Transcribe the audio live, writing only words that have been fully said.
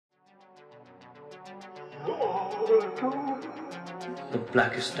The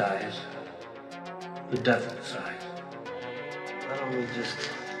blackest eyes, the devil's eyes. Why don't we just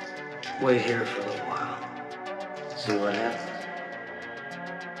wait here for a little while? See what happens.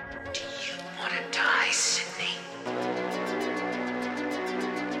 Do you want to die, Sidney?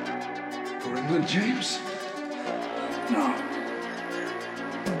 For England, James? No.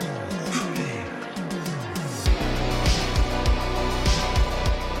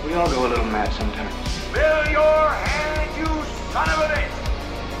 We all go a little mad sometimes. Fill your hand, you son of a bitch!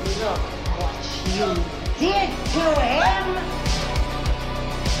 Look what you did to him!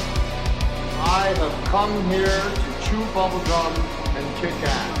 I have come here to chew bubblegum and kick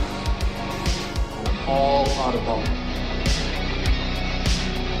ass. I'm all out of bubblegum.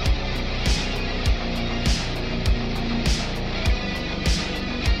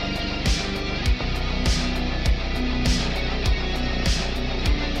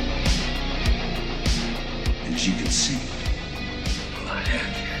 As you can see, Blood out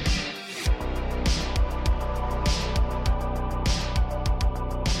here.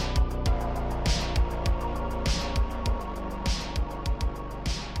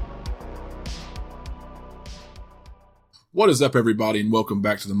 What is up, everybody, and welcome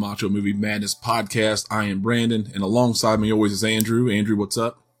back to the Macho Movie Madness podcast. I am Brandon, and alongside me always is Andrew. Andrew, what's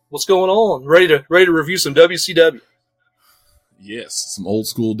up? What's going on? Ready to review some WCW? Yes, some old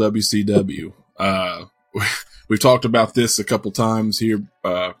school WCW. We've talked about this a couple times here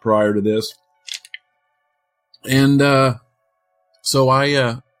prior to this, and so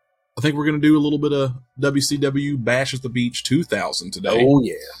I think we're going to do a little bit of WCW Bash at the Beach 2000 today. Oh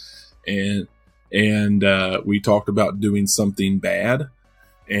yeah, and we talked about doing something bad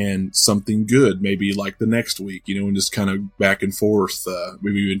and something good, maybe like the next week, and just kind of back and forth.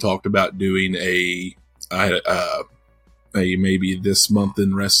 We've even talked about doing a maybe this month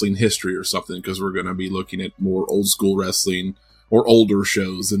in wrestling history or something, because we're going to be looking at more old school wrestling or older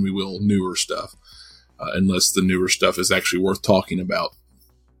shows than we will newer stuff, unless the newer stuff is actually worth talking about.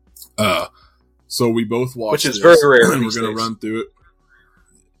 So we both watched, which is very rare. And we're going to run through it.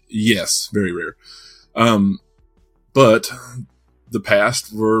 Yes, very rare. But the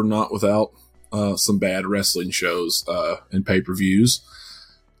past were not without some bad wrestling shows and pay-per-views.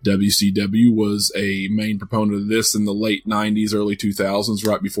 WCW was a main proponent of this in the late 90s, early 2000s,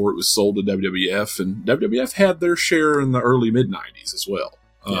 right before it was sold to WWF. And WWF had their share in the early mid-90s as well.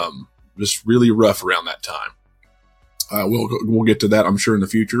 Just really rough around that time. We'll get to that, I'm sure, in the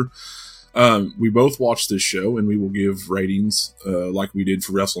future. We both watched this show, and we will give ratings like we did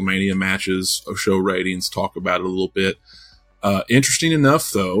for WrestleMania matches, show ratings, talk about it a little bit. Interesting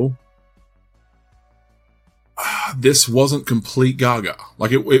enough, though, this wasn't complete gaga.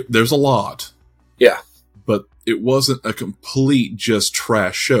 Like, there's a lot. Yeah. But it wasn't a complete just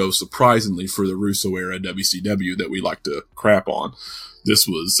trash show, surprisingly, for the Russo era WCW that we like to crap on. This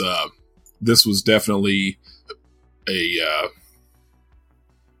was definitely a,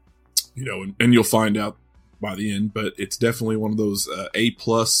 and you'll find out by the end, but it's definitely one of those A+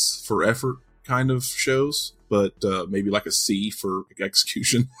 for effort kind of shows, but maybe like a C for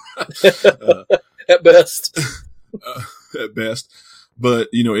execution. At best. At best. But,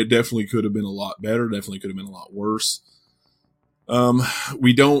 it definitely could have been a lot better, definitely could have been a lot worse.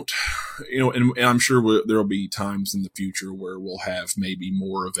 We don't, and I'm sure there'll be times in the future where we'll have maybe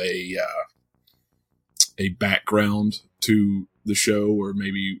more of a background to the show, or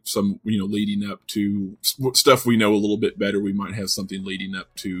maybe some, leading up to stuff we know a little bit better. We might have something leading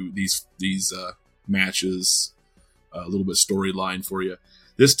up to these matches, a little bit storyline for you.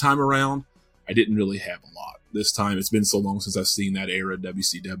 This time around, I didn't really have a lot. This time, it's been so long since I've seen that era of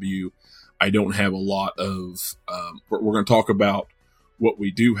WCW. I don't have a lot of, we're going to talk about what we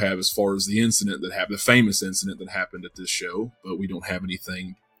do have as far as the famous incident that happened at this show, but we don't have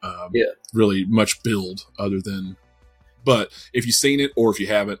anything really much build other than, but if you've seen it or if you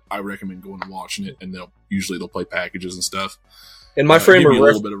haven't, I recommend going and watching it, and they'll play packages and stuff. And my frame of a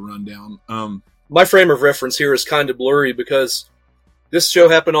little bit of rundown. My frame of reference here is kind of blurry because this show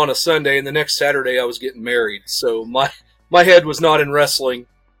happened on a Sunday, and the next Saturday I was getting married, so my head was not in wrestling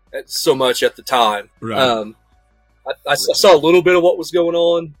so much at the time. Right. I saw a little bit of what was going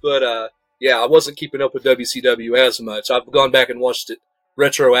on, but I wasn't keeping up with WCW as much. I've gone back and watched it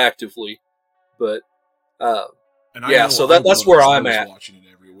retroactively, but so that's where I'm at. Watching it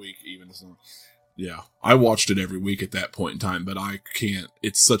every week, I watched it every week at that point in time, but I can't.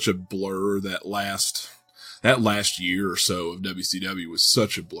 It's such a blur. That last year or so of WCW was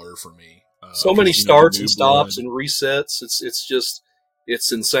such a blur for me. So many starts and stops and resets.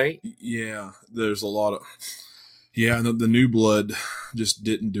 It's insane. Yeah, there's a lot of. Yeah, and the new blood just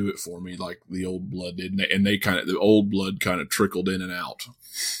didn't do it for me like the old blood did, and the old blood kind of trickled in and out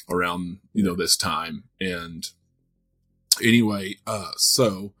around this time. And anyway,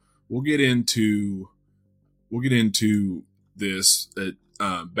 so we'll get into this.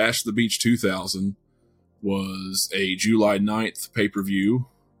 Bash at the Beach 2000 was a July 9th pay-per-view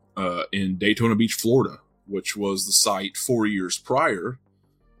in Daytona Beach, Florida, which was the site 4 years prior.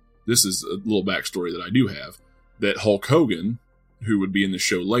 This is a little backstory that I do have, that Hulk Hogan, who would be in the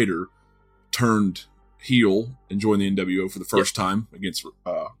show later, turned heel and joined the NWO for the first time against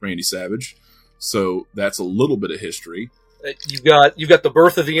Randy Savage. So that's a little bit of history. You've got the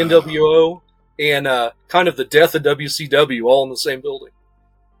birth of the NWO and kind of the death of WCW all in the same building.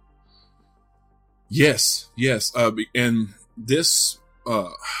 Yes. And this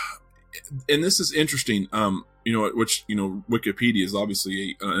is interesting. Which Wikipedia is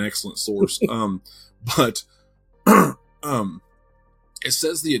obviously an excellent source. But it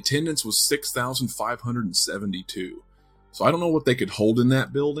says the attendance was 6,572. So I don't know what they could hold in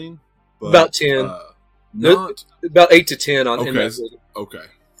that building. But, about 10. About 8 to 10 in that building. Okay.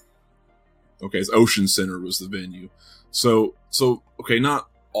 It's Ocean Center was the venue. So okay, not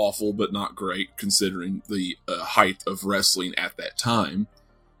awful, but not great considering the height of wrestling at that time.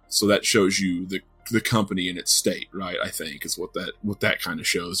 So that shows you the company in its state, right? I think is what that kind of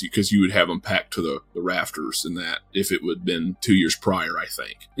shows you, because you would have them packed to the rafters in that if it would have been 2 years prior, I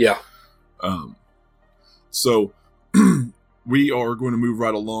think. Yeah. So we are going to move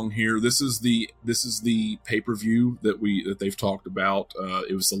right along here. This is the pay-per-view that they've talked about.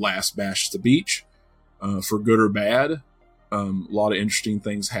 It was the last Bash at the Beach, for good or bad. A lot of interesting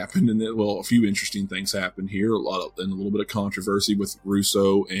things happened in it. Well, a few interesting things happened here. And a little bit of controversy with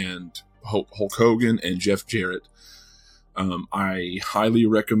Russo and Hulk Hogan and Jeff Jarrett. I highly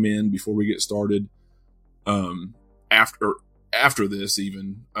recommend, before we get started, after this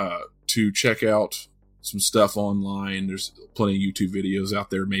even, to check out some stuff online. There's plenty of YouTube videos out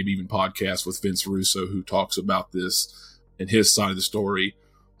there, maybe even podcasts with Vince Russo, who talks about this and his side of the story.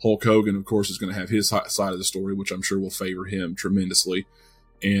 Hulk Hogan, of course, is going to have his side of the story, which I'm sure will favor him tremendously.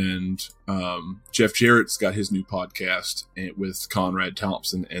 And Jeff Jarrett's got his new podcast with Conrad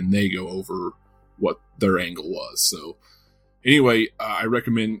Thompson, and they go over what their angle was. So anyway, I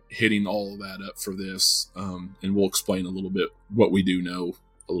recommend hitting all of that up for this, and we'll explain a little bit what we do know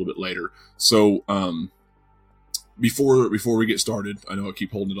a little bit later. So before we get started, I know I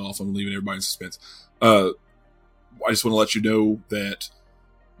keep holding it off. I'm leaving everybody in suspense. I just want to let you know that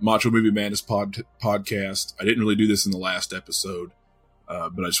Macho Movie Madness podcast, I didn't really do this in the last episode,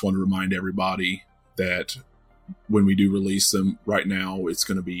 but I just want to remind everybody that when we do release them right now, it's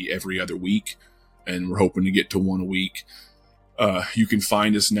going to be every other week, and we're hoping to get to one a week. You can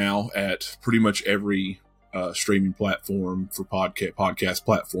find us now at pretty much every streaming platform for podcast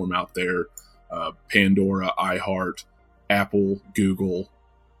platform out there. Pandora, iHeart, Apple, Google,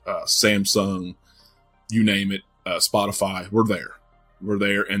 Samsung, you name it, Spotify, we're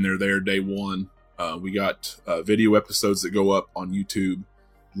there, and they're there day one. We got video episodes that go up on YouTube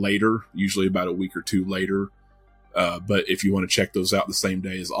later, usually about a week or two later. But if you want to check those out the same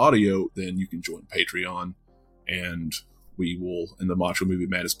day as audio, then you can join Patreon, and we will, in the Macho Movie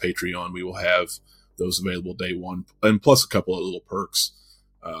Madness Patreon, we will have those available day one, and plus a couple of little perks.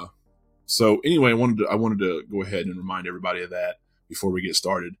 So anyway, I wanted to go ahead and remind everybody of that before we get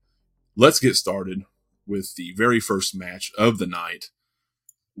started. Let's get started with the very first match of the night,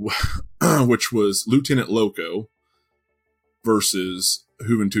 which was Lieutenant Loco versus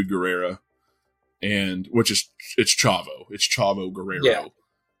Juventud Guerrera, and it's Chavo Guerrero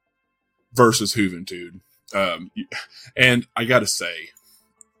versus Juventud. And I gotta say,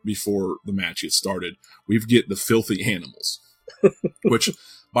 before the match gets started, we get the Filthy Animals, which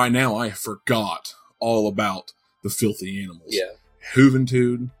by now I forgot all about the Filthy Animals. Yeah,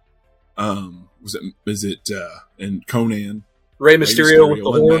 Juventud. And Conan. Rey Mysterio with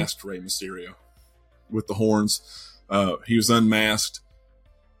the horn. Unmasked Rey Mysterio with the horns. He was unmasked.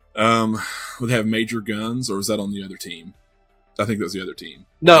 Would they have Major Guns, or was that on the other team? I think that was the other team.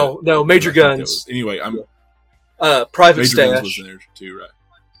 No, Major Guns. Anyway, Private Major Stash. Guns was in there too, right?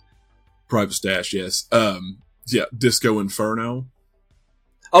 Private Stash, yes. Disco Inferno.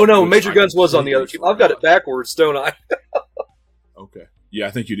 Oh no, Major Guns was on the other team. I've got it backwards, don't I? Okay. Yeah,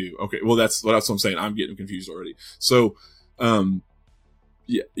 I think you do. Okay, well, that's what I'm saying. I'm getting confused already. So, but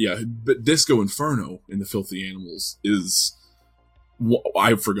Disco Inferno in the Filthy Animals is,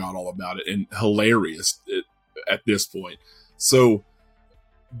 I forgot all about it, and hilarious at this point. So,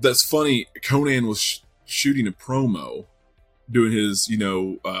 that's funny. Conan was shooting a promo, doing his,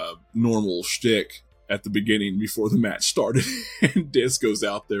 normal shtick at the beginning before the match started. And Disco's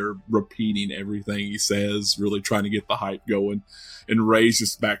out there repeating everything he says, really trying to get the hype going. And Ray's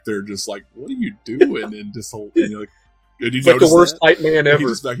just back there just like, what are you doing? And just whole, you know, like, did you It's like the worst that? hype man ever.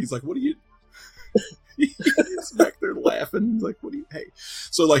 He's like, what are you... He's back there laughing. He's like, what are you... Hey.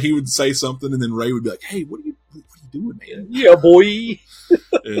 So like he would say something and then Ray would be like, hey, what are you doing, man? Yeah, boy.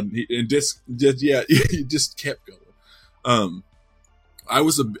 and Disc, yeah, he just kept going. I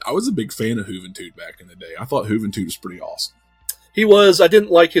was a big fan of Juventud back in the day. I thought Juventud was pretty awesome. He was. I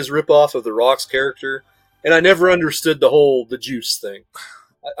didn't like his ripoff of The Rock's character, and I never understood the juice thing.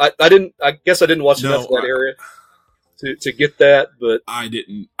 I didn't. I guess I didn't watch enough of that area to get that. But I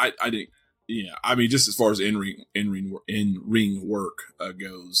didn't. Yeah, I mean, just as far as in ring work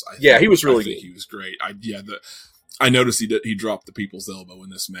goes, he was really good. He was great. I noticed he dropped the people's elbow in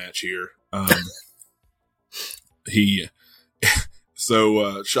this match here.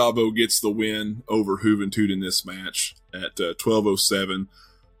 So Chavo gets the win over Juventud in this match at 12:07,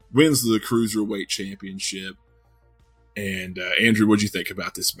 wins the Cruiserweight Championship. And Andrew, what'd you think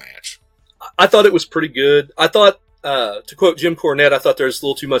about this match? I thought it was pretty good. I thought, to quote Jim Cornette, I thought there was a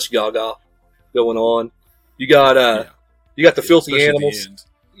little too much gaga going on. You got the filthy animals.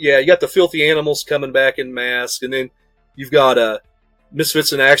 Yeah, you got the filthy animals coming back in masks, and then you've got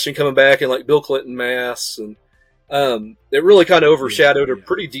Misfits in Action coming back in like Bill Clinton masks, and it really kind of overshadowed a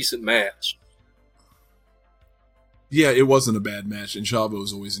pretty decent match. Yeah, it wasn't a bad match, and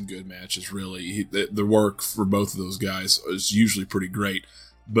Chavo's always in good matches, really. The work for both of those guys is usually pretty great.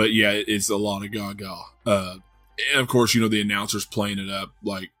 But yeah, it's a lot of gaga. And of course, you know, the announcers playing it up,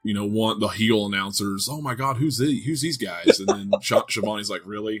 like, you know, the heel announcers, oh my God, who's these guys? And then Shivani's like,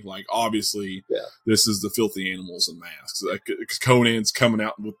 really? Like, obviously, this is the filthy animals in masks. Like, Conan's coming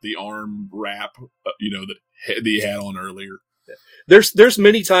out with the arm wrap, you know, that he had on earlier. There's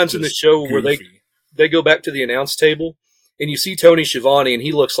many times in the show where they go back to the announce table, and you see Tony Schiavone, and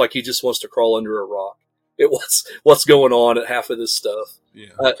he looks like he just wants to crawl under a rock. What's going on at half of this stuff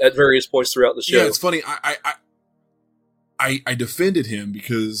at various points throughout the show. Yeah, it's funny. I defended him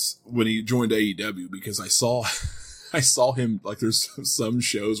because when he joined AEW, because I saw him, like, there's some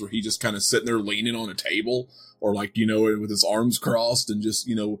shows where he just kind of sitting there leaning on a table, or like, you know, with his arms crossed and just,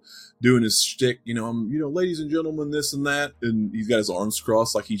 you know, doing his shtick, you know, ladies and gentlemen, this and that, and he's got his arms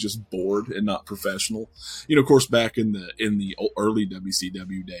crossed like he's just bored and not professional. You know, of course, back in the early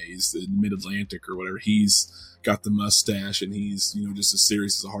WCW days, in Mid Atlantic or whatever, he's got the mustache and he's, you know, just as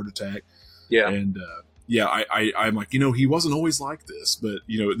serious as a heart attack. Yeah, and I'm like, you know, he wasn't always like this, but,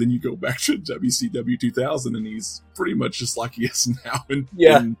 you know, then you go back to WCW 2000 and he's pretty much just like he is now in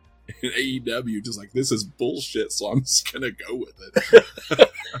AEW, just like, this is bullshit, so I'm just gonna go with it.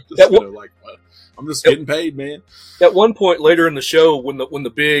 I'm just getting paid, man. At one point later in the show, when the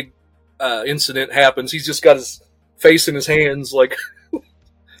big incident happens, he's just got his face in his hands, like,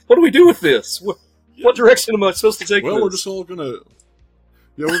 what do we do with this? What direction am I supposed to take? Well, this? We're just all gonna.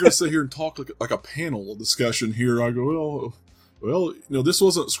 Yeah, we're gonna sit here and talk like a panel discussion here. I go, well, you know, this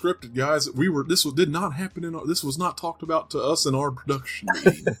wasn't scripted, guys. This did not happen this was not talked about to us in our production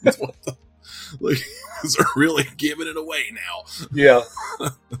meeting. Like, they're really giving it away now. Yeah.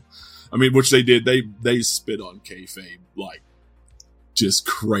 I mean, which they did. They spit on kayfabe like just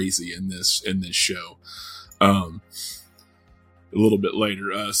crazy in this show. A little bit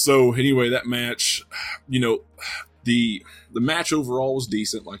later. So anyway, that match, you know, the match overall was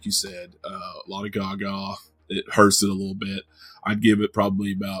decent, like you said. A lot of gaga. It hurts it a little bit. I'd give it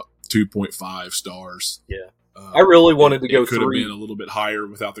probably about 2.5 stars. Yeah. I really wanted to go 3. Could have been a little bit higher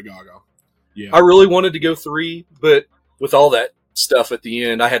without the gaga. Yeah. I really wanted to go 3, but with all that stuff at the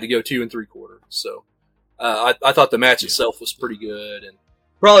end, I had to go 2 3/4. So I thought the match itself was pretty good, and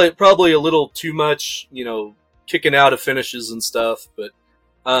probably a little too much, you know, kicking out of finishes and stuff, but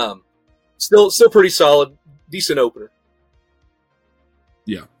still pretty solid, decent opener.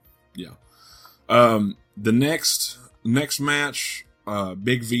 Yeah. The next match,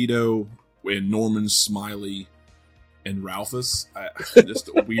 Big Vito and Norman Smiley and Ralphus. Just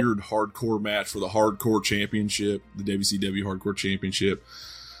a weird hardcore match for the Hardcore Championship, the WCW Hardcore Championship.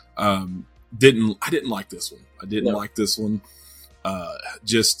 I didn't like this one. I didn't like this one. I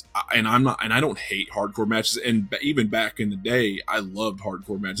don't hate hardcore matches. And even back in the day, I loved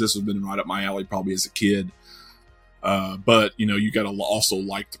hardcore matches. This has been right up my alley probably as a kid. But, you know, you got to also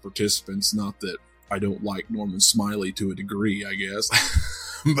like the participants. Not that I don't like Norman Smiley to a degree, I guess.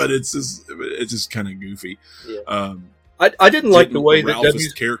 But it's just kind of goofy. Yeah. I didn't like the way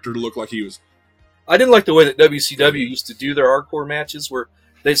that character looked like he was. I didn't like the way that WCW used to do their hardcore matches, where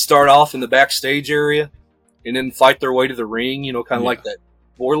they'd start off in the backstage area and then fight their way to the ring. You know, kind of like that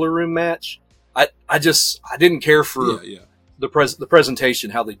boiler room match. I didn't care for the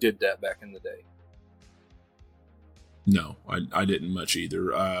presentation, how they did that back in the day. No, I didn't much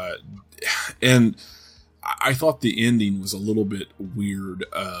either. And I thought the ending was a little bit weird.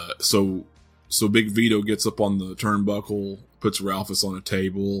 So Big Vito gets up on the turnbuckle, puts Ralphus on a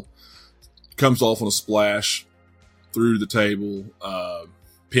table, comes off on a splash through the table,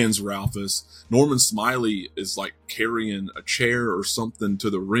 pins Ralphus. Norman Smiley is like carrying a chair or something to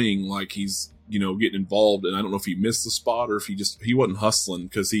the ring, like he's, getting involved. And I don't know if he missed the spot or if he wasn't hustling,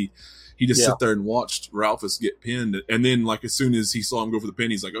 because he just sat there and watched Ralphus get pinned. And then, like, as soon as he saw him go for the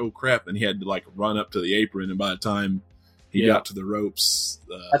pin, he's like, oh crap. And he had to like run up to the apron. And by the time he got to the ropes,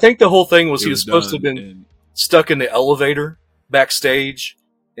 I think the whole thing was he was supposed to have been stuck in the elevator backstage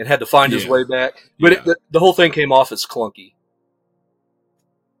and had to find his way back. But the whole thing came off as clunky.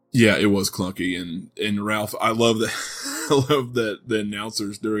 Yeah, it was clunky. And Ralph, I love that. I love that the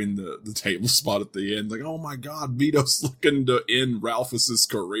announcers during the table spot at the end, like, oh my God, Vito's looking to end Ralphus's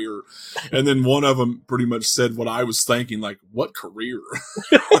career. And then one of them pretty much said what I was thinking, like, what career?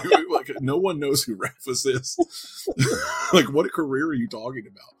 like, no one knows who Ralphus is. Like, what career are you talking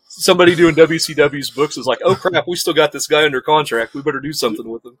about? Somebody doing WCW's books is like, oh crap, we still got this guy under contract. We better do something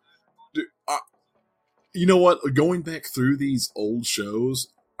with him. Dude, you know what? Going back through these old shows,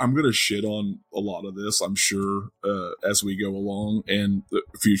 I'm going to shit on a lot of this, I'm sure, as we go along, and the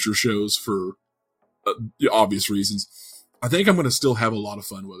future shows for obvious reasons. I think I'm going to still have a lot of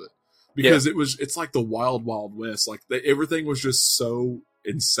fun with it, because it's like the wild, wild west. Like everything was just so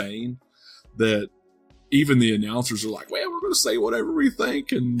insane that even the announcers are like, well, we're going to say whatever we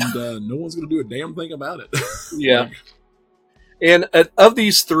think, and no one's going to do a damn thing about it. Yeah. And of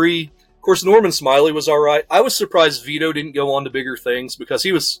these three, of course, Norman Smiley was all right. I was surprised Vito didn't go on to bigger things, because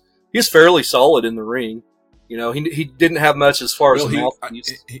he was fairly solid in the ring. He didn't have much as far as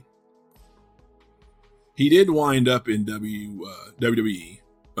mouthpiece. He did wind up in WWE.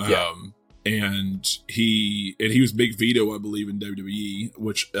 And he was Big Vito, I believe, in WWE,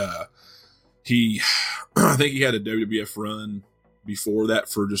 which I think he had a WWF run before that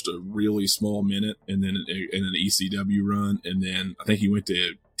for just a really small minute, and then an ECW run, and then I think he went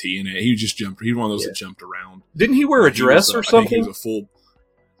to TNA. He just jumped. He was one of those that jumped around. Didn't he wear a dress or something? I think he was a full.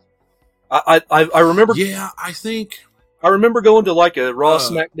 I remember. Yeah, I think I remember going to like a Raw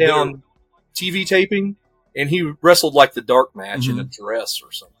SmackDown TV taping, and he wrestled like the dark match in a dress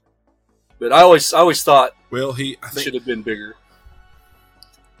or something. But I always thought, I think should have been bigger.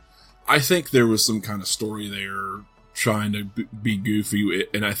 I think there was some kind of story there trying to be goofy,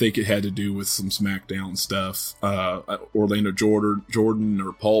 and I think it had to do with some SmackDown stuff. Orlando Jordan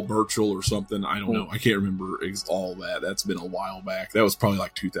or Paul Burchill or something. I don't know. I can't remember all that. That's been a while back. That was probably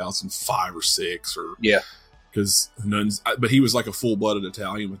like 2005 or 6 or because but he was like a full-blooded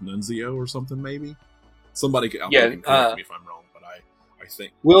Italian with Nunzio or something, maybe. Somebody can correct me if I'm wrong, but I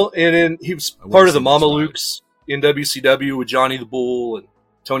think. Well, and then he was part of the Mamalukes in WCW with Johnny the Bull and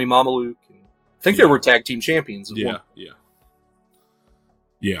Tony Mamaluke. I think they were tag team champions. Yeah.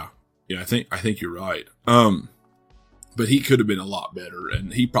 I think you're right. But he could have been a lot better,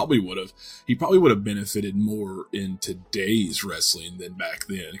 and he probably would have benefited more in today's wrestling than back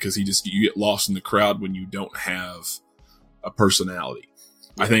then, because you get lost in the crowd when you don't have a personality.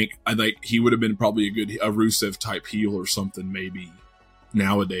 Yeah. I think he would have been probably a Rusev type heel or something maybe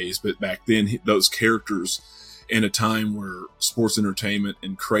nowadays, but back then those characters, in a time where sports entertainment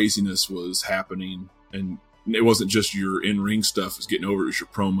and craziness was happening, and it wasn't just your in-ring stuff was getting over, it was your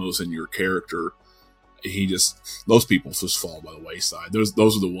promos and your character. Those people just fall by the wayside. Those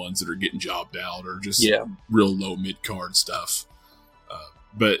are the ones that are getting jobbed out or just real low mid-card stuff.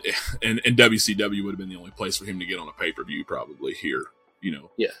 But WCW would have been the only place for him to get on a pay-per-view probably here,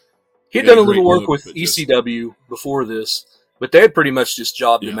 Yeah. He had done a little work with ECW before this, but they had pretty much just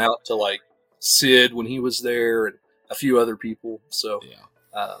jobbed him out to like Sid when he was there and a few other people. So,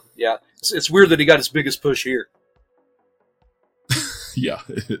 it's weird that he got his biggest push here.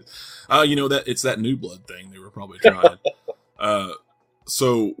 That it's that new blood thing they were probably trying.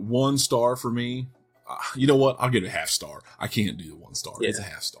 So 1 star for me. You know what? I'll give it a half star. I can't do the 1 star. Yeah. It's a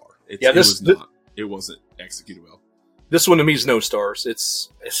half star. It wasn't executed well. This one to me is no stars. It's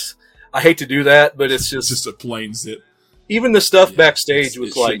I hate to do that, but it's just a plain zip. Even the stuff backstage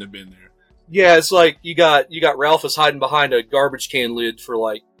was like, shouldn't have been there. Yeah, it's like you got Ralphus hiding behind a garbage can lid for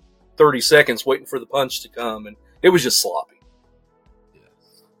like 30 seconds waiting for the punch to come, and it was just sloppy.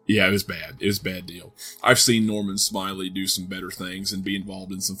 Yeah, it was bad. It was a bad deal. I've seen Norman Smiley do some better things and be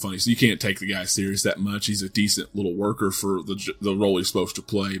involved in some funny. So you can't take the guy serious that much. He's a decent little worker for the role he's supposed to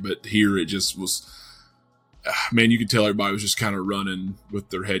play, but here it just was. Man, you could tell everybody was just kind of running with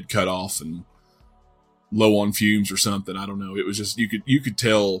their head cut off, and low on fumes or something. I don't know. It was just you could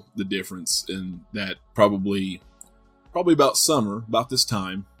tell the difference in that probably about summer, about this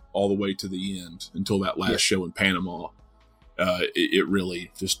time, all the way to the end until that last show in Panama. It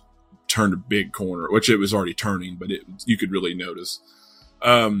really just turned a big corner, which it was already turning, but you could really notice.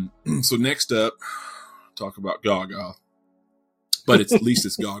 So next up, talk about Gaga, but at least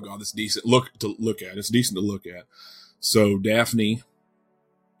it's Gaga. That's decent to look at. It's decent to look at. So Daphne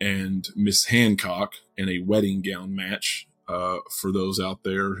and Miss Hancock in a wedding gown match. For those out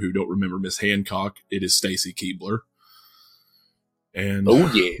there who don't remember Miss Hancock, it is Stacy Keibler. And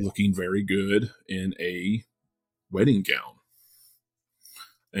looking very good in a wedding gown.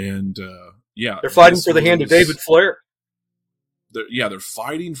 And they're fighting for the hand of David Flair. They're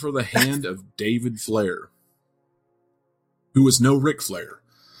fighting for the hand of David Flair, who was no Ric Flair,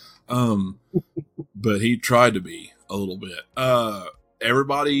 but he tried to be a little bit.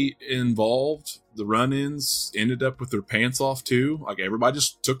 Everybody involved, the run-ins ended up with their pants off too. Like everybody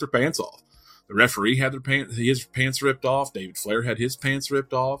just took their pants off. The referee had his pants ripped off. David Flair had his pants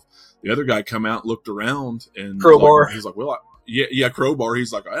ripped off. The other guy come out, looked around, and Crowbar. He's like, well, Crowbar.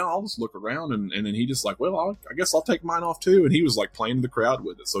 He's like, I'll just look around, and then he just like, well, I guess I'll take mine off too. And he was like playing the crowd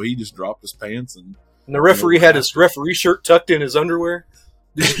with it, so he just dropped his pants, and the referee had his referee shirt tucked in his underwear.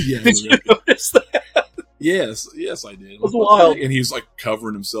 Did you notice that? Yes, I did. It was wild. And he's like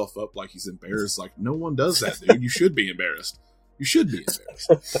covering himself up like he's embarrassed. Like, no one does that, dude. You should be embarrassed. You should be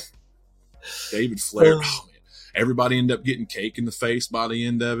embarrassed. David Flair. Oh, man. Everybody ended up getting cake in the face by the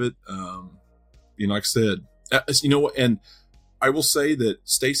end of it. Like I said, you know what? And I will say that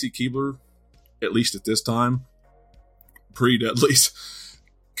Stacy Keibler, at least at this time, pre-Dudley's,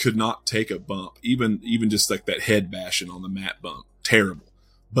 could not take a bump. Even just like that head bashing on the mat bump. Terrible.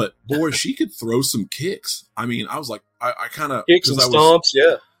 But boy, she could throw some kicks. I mean, I was like, I kind of kicks and stomps.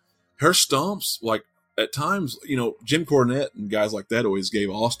 Yeah, her stomps, like at times, Jim Cornette and guys like that always gave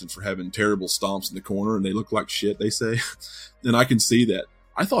Austin for having terrible stomps in the corner, and they look like shit. They say, and I can see that.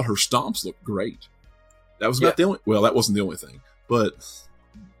 I thought her stomps looked great. That was about the only. Well, that wasn't the only thing, but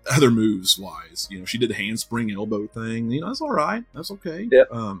other moves wise, she did the handspring elbow thing. That's all right. That's okay.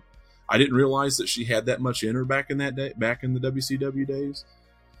 Yeah. I didn't realize that she had that much in her back in the WCW days.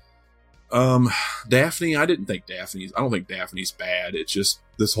 Daphne, I don't think Daphne's bad. It's just,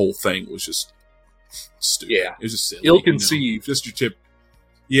 this whole thing was just stupid. Yeah. It was just silly. Ill-conceived. Just your tip.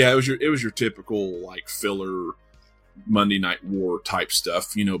 Yeah, it was your typical, like, filler Monday Night War type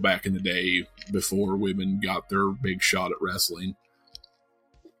stuff, back in the day before women got their big shot at wrestling.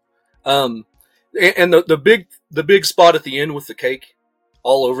 And the big spot at the end with the cake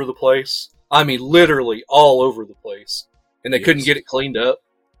all over the place. I mean, literally all over the place. And they couldn't get it cleaned up.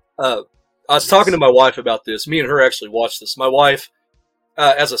 I was talking to my wife about this. Me and her actually watched this. My wife,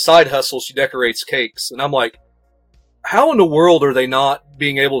 as a side hustle, she decorates cakes. And I'm like, how in the world are they not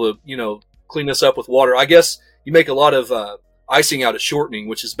being able to, clean this up with water? I guess you make a lot of icing out of shortening,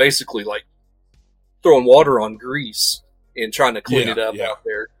 which is basically like throwing water on grease and trying to clean it up out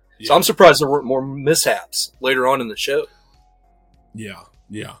there. Yeah. So I'm surprised there weren't more mishaps later on in the show. Yeah.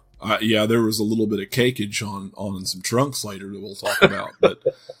 There was a little bit of cakeage on some trunks later that we'll talk about, but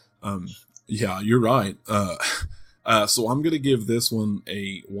you're right. So I'm going to give this one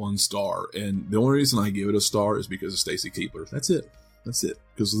a 1 star, and the only reason I give it a star is because of Stacy Keibler. That's it.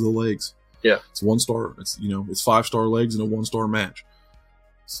 Because of the legs. Yeah. It's 1 star. It's, it's 5-star legs in a 1-star match.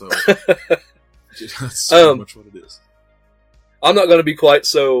 So that's pretty much what it is. I'm not going to be quite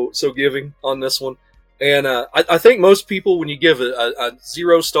so giving on this one. And I think most people, when you give a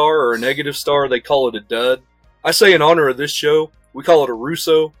 0 star or a negative star, they call it a dud. I say in honor of this show, we call it a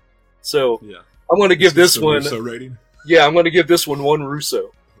Russo. So I'm going to give this one. Russo rating? Yeah, I'm going to give this one 1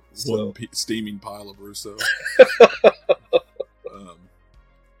 Russo. One steaming pile of Russo.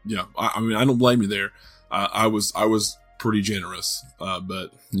 I mean, I don't blame you there. I was pretty generous,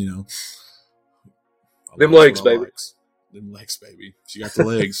 but them legs, baby. Them legs, baby. She got the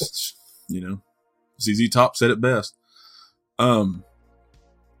legs. ZZ Top said it best. So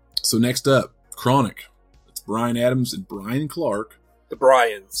next up, Chronic. It's Brian Adams and Brian Clark. The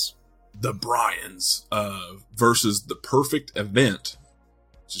Bryans versus The Perfect Event.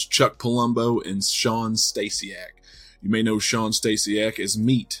 This is Chuck Palumbo and Sean Stasiak. You may know Sean Stasiak as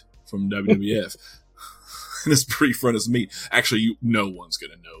Meat from WWF. And his brief run as Meat. Actually, no one's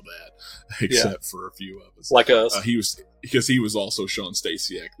going to know that except for a few of us. Like us. He was also Sean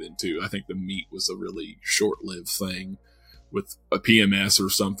Stasiak then too. I think the Meat was a really short-lived thing with a PMS or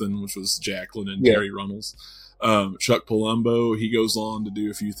something, which was Jacqueline and Terry Runnels. Chuck Palumbo, he goes on to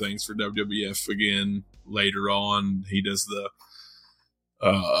do a few things for WWF again later on. He does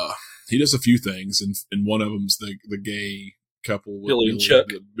he does a few things, and one of them's the gay couple with Billy and Chuck.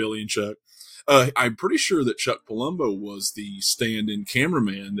 Billy and Chuck. I'm pretty sure that Chuck Palumbo was the stand-in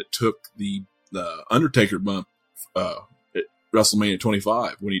cameraman that took the Undertaker bump at WrestleMania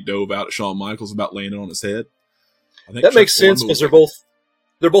 25 when he dove out at Shawn Michaels about landing on his head. I think That makes sense because they're both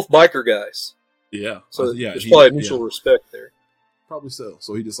biker guys. Yeah. So there's probably a mutual respect there. Probably so.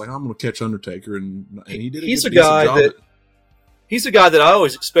 So he just like, I'm going to catch Undertaker, and he did. He's a guy that I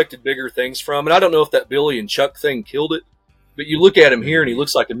always expected bigger things from, and I don't know if that Billy and Chuck thing killed it, but you look at him here and he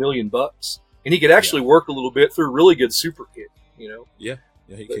looks like $1 million, and he could actually work a little bit through a really good super kick. Yeah,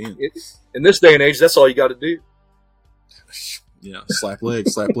 he can. In this day and age, that's all you got to do. Yeah, slap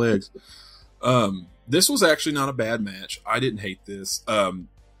legs, slap legs. This was actually not a bad match. I didn't hate this. I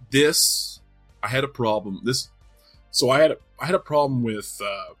had a problem. I had a problem with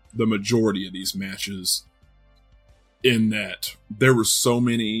the majority of these matches, in that there were so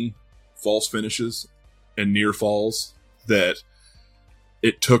many false finishes and near falls that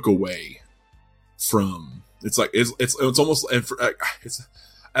it took away from. It's almost it's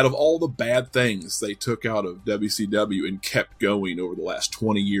out of all the bad things they took out of WCW and kept going over the last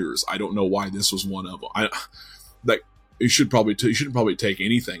 20 years. I don't know why this was one of them. You shouldn't probably take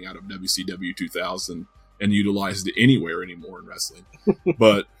anything out of WCW 2000 and utilize it anywhere anymore in wrestling.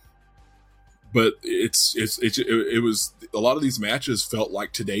 but it was, a lot of these matches felt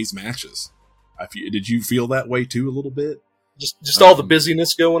like today's matches. Did you feel that way too a little bit? Just all the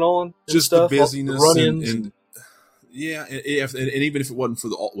busyness going on, just stuff, the busyness, the run-ins, and even if it wasn't for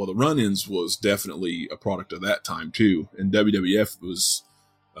the run-ins was definitely a product of that time too, and WWF was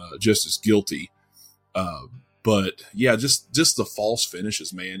just as guilty. But yeah, just the false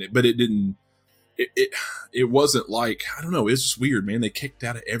finishes, man. It wasn't like, I don't know, it's just weird, man. They kicked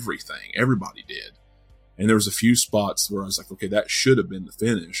out of everything. Everybody did. And there was a few spots where I was like, okay, that should have been the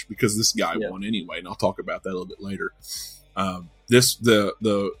finish, because this guy won anyway, and I'll talk about that a little bit later.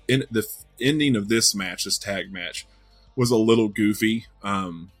 The ending of this match, this tag match, was a little goofy,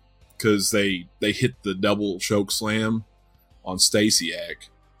 because they hit the double choke slam on Stasiak,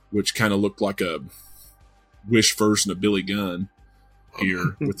 which kind of looked like a Wish version of Billy Gunn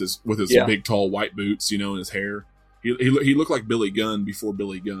here with his big tall white boots, and his hair. He looked like Billy Gunn before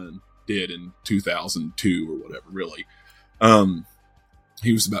Billy Gunn did in 2002 or whatever. Really,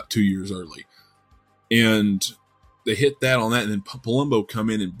 he was about 2 years early, and they hit that on that, and then Palumbo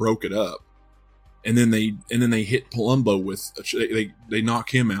come in and broke it up, and then they hit Palumbo with they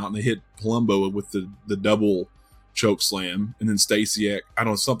knock him out, and they hit Palumbo with the double choke slam, and then Stasiak, I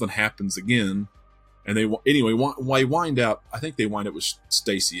don't know, something happens again. And they wind up. I think they wind up with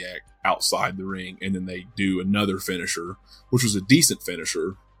Stasiak outside the ring, and then they do another finisher, which was a decent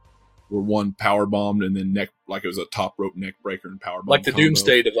finisher, where one power bombed and then like it was a top rope neck breaker and power bomb, like the combo.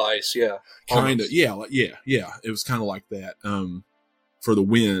 Doomsday device, yeah, kind of, yeah. It was kind of like that for the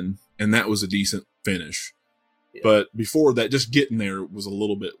win, and that was a decent finish. Yeah. But before that, just getting there was a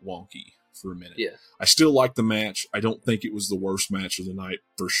little bit wonky for a minute. Yeah, I still like the match. I don't think it was the worst match of the night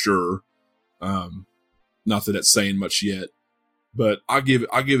for sure. Not that it's saying much yet, but I'll give it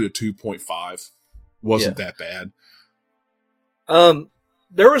a 2.5. Wasn't that bad.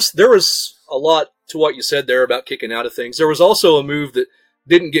 There was a lot to what you said there about kicking out of things. There was also a move that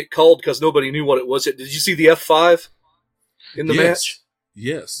didn't get called because nobody knew what it was. Did you see the F5 in the match?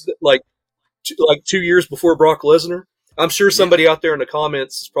 Yes. Like 2 years before Brock Lesnar? I'm sure somebody out there in the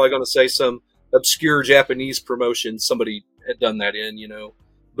comments is probably going to say some obscure Japanese promotion somebody had done that in,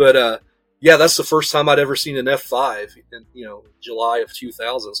 But, yeah, that's the first time I'd ever seen an F5 in, July of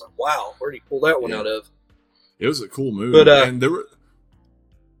 2000. It's like, wow, where did he pull that one out of? It was a cool move. But, and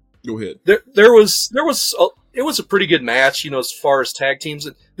go ahead. It was a pretty good match, as far as tag teams.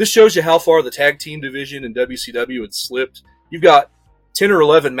 This shows you how far the tag team division in WCW had slipped. You've got 10 or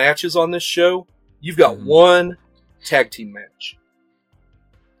 11 matches on this show. You've got one tag team match.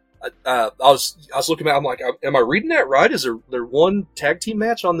 I was looking at, I'm like, am I reading that right? Is there one tag team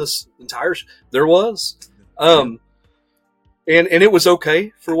match on this entire there was. And it was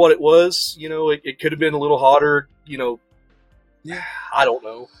okay for what it was. It could have been a little hotter, Yeah. I don't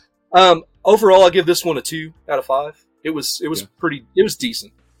know. Overall, I'll give this one a 2 out of 5. It was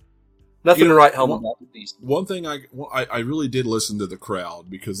decent. Nothing to write home about, but decent. One thing I really did listen to the crowd,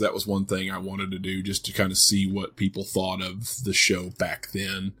 because that was one thing I wanted to do, just to kind of see what people thought of the show back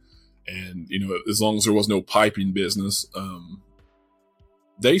then. And, as long as there was no piping business,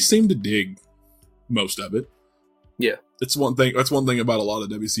 they seemed to dig most of it. Yeah. That's one thing about a lot of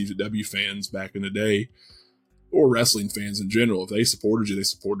WCW fans back in the day, or wrestling fans in general. If they supported you, they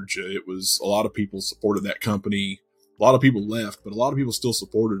supported you. It was, a lot of people supported that company a lot of people left, but a lot of people still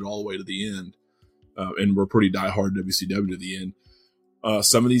supported it all the way to the end, and were pretty diehard WCW to the end.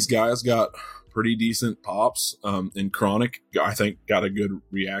 Some of these guys got pretty decent pops, and Chronic, I think, got a good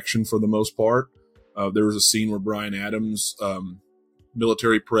reaction for the most part. There was a scene where Bryan Adams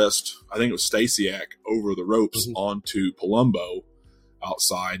military pressed, I think it was Stasiak, over the ropes onto Palumbo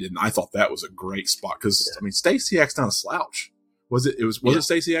outside, and I thought that was a great spot because I mean Stasiak's not a slouch. Was it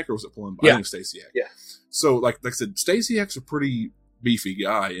Stasiak or was it Palumbo? Yeah. I think Stasiak. Yeah. So like I said, Stasiak's a pretty beefy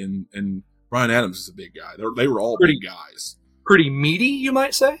guy, and Bryan Adams is a big guy. They were all big guys. Pretty meaty, you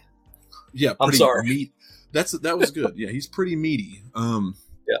might say. Yeah, I'm sorry. That was good. Yeah, he's pretty meaty.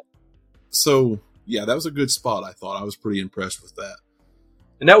 Yeah. So yeah, that was a good spot. I thought I was pretty impressed with that.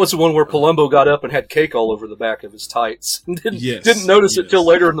 And that was the one where Palumbo got up and had cake all over the back of his tights. And didn't notice it till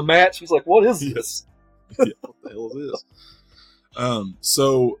later in the match. He's like, "What is this? Yeah, what the hell is this?"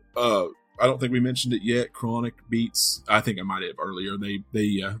 So I don't think we mentioned it yet. Chronic beats. I think I might have earlier.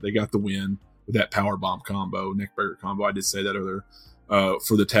 They got the win with that power bomb combo, neckbreaker combo. I did say that earlier.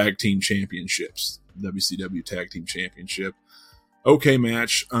 For the tag team championships, WCW tag team championship. Okay,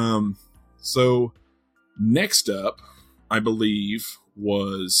 match. So next up, I believe,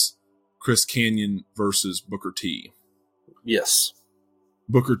 was Chris Kanyon versus Booker T. Yes.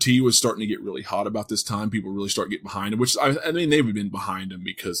 Booker T was starting to get really hot about this time. People really start getting behind him, which I mean, they've been behind him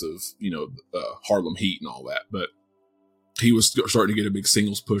because of, Harlem Heat and all that, but he was starting to get a big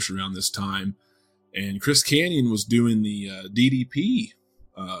singles push around this time. And Chris Kanyon was doing the DDP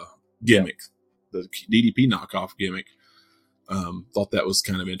gimmick, the DDP knockoff gimmick. Thought that was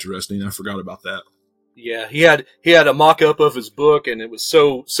kind of interesting. I forgot about that. Yeah, he had a mock-up of his book, and it was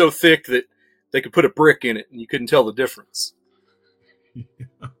so thick that they could put a brick in it, and you couldn't tell the difference.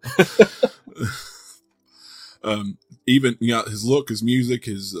 Even his look, his music,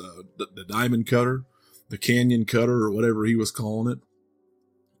 his the diamond cutter, the canyon cutter, or whatever he was calling it.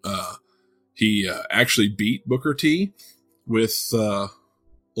 He actually beat Booker T with a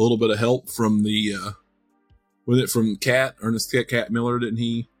little bit of help from from Cat, Ernest Cat Miller. Didn't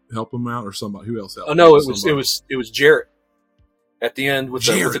he help him out, or somebody? Who else helped? Oh no, it was Jarrett at the end with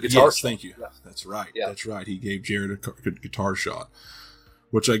the guitar. Yes, thank you. Yeah. That's right. Yeah. That's right. He gave Jarrett a good guitar shot,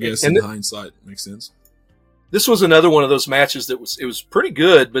 which I guess in hindsight makes sense. This was another one of those matches that was pretty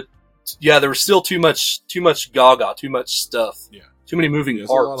good, but yeah, there was still too much gaga, too much stuff. Yeah. Too many moving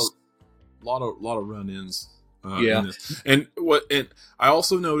parts. A lot of run-ins. In this. And I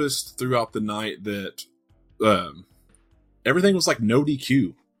also noticed throughout the night that everything was like no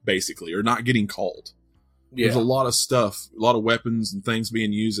DQ, basically, or not getting called. Yeah. There's a lot of stuff, a lot of weapons and things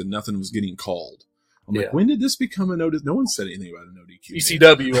being used, and nothing was getting called. I'm like, when did this become a no? No one said anything about a no DQ.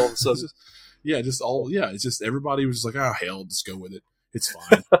 ECW all of a sudden. It's just everybody was just like, hell, just go with it. It's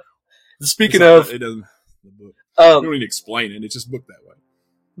fine. Speaking of, it doesn't. We don't need to explain it. It's just booked that way.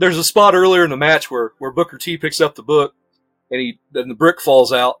 There's a spot earlier in the match where Booker T picks up the book, and then the brick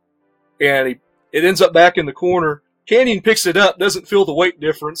falls out, and it ends up back in the corner. Kanyon picks it up, doesn't feel the weight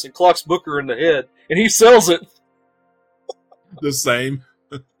difference, and clocks Booker in the head, and he sells it. The same.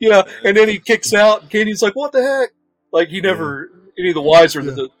 Yeah, and then he kicks out, and Canyon's like, "What the heck?" Like he never any the wiser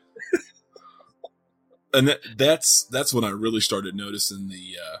that the. And that's when I really started noticing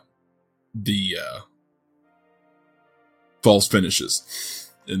the false finishes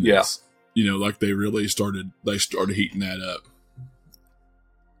in this. Like they started heating that up.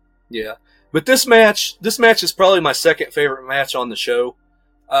 Yeah. But this match is probably my second favorite match on the show.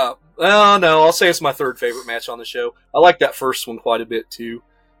 No, I'll say it's my third favorite match on the show. I like that first one quite a bit too.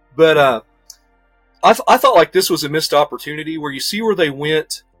 But I thought like this was a missed opportunity where you see where they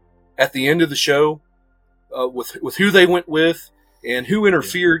went at the end of the show with who they went with and who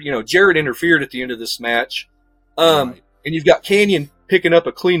interfered. Jarrett interfered at the end of this match. And you've got Kanyon picking up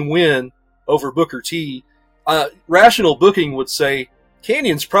a clean win over Booker T. Rational booking would say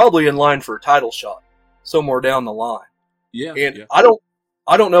Canyon's probably in line for a title shot somewhere down the line. Yeah. And yeah. I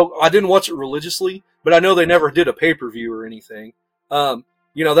don't know. I didn't watch it religiously, but I know they never did a pay-per-view or anything.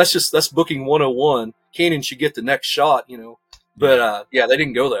 That's booking 101. Kanyon should get the next shot, but they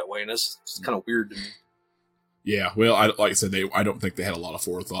didn't go that way. And that's kind of weird to me. Yeah. Well, like I said, I don't think they had a lot of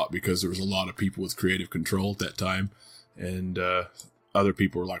forethought because there was a lot of people with creative control at that time. And, other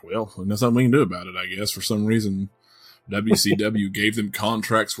people were like, well, there's nothing we can do about it, I guess. For some reason, WCW gave them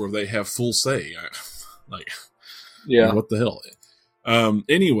contracts where they have full say. What the hell?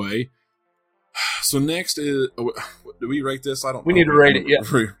 Anyway, so next is, do we rate this? I don't. We need to rate it. Yeah.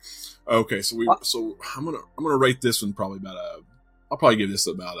 Okay, so I'm gonna rate this one probably I'll probably give this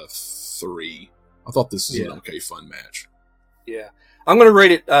about a 3. I thought this was an okay, fun match. Yeah, I'm gonna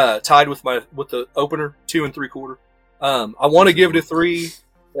rate it tied with the opener, 2 3/4. I want to give it a 3.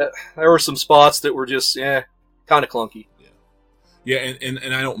 There were some spots that were just, kind of clunky. Yeah,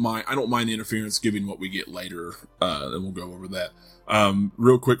 and I don't mind the interference given what we get later, and we'll go over that.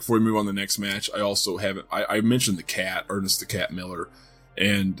 Real quick before we move on to the next match, I mentioned the Cat, Ernest the Cat Miller,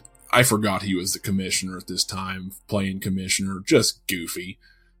 and I forgot he was the commissioner at this time, playing commissioner, just goofy.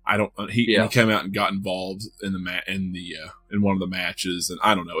 He came out and got involved in in one of the matches, and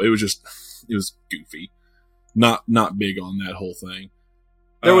I don't know, it was goofy. Not big on that whole thing.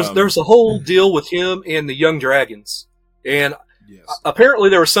 There was a whole deal with him and the Young Dragons, and yes. Apparently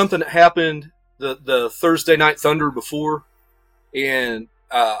there was something that happened the Thursday Night Thunder before, and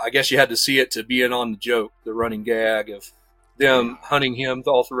I guess you had to see it to be in on the joke, the running gag of them hunting him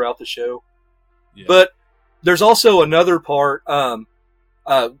all throughout the show. Yeah. But there's also another part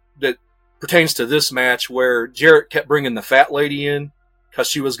that pertains to this match where Jarrett kept bringing the fat lady in because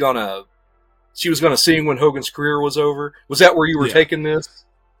she was gonna sing when Hogan's career was over. Was that where you were taking this?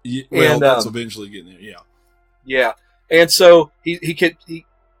 Yeah, well, that's eventually getting there. Yeah. Yeah. And so he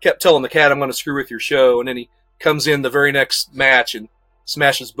kept telling the Cat, "I'm going to screw with your show," and then he comes in the very next match and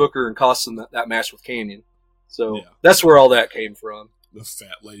smashes Booker and costs him that match with Kanyon. So that's where all that came from. The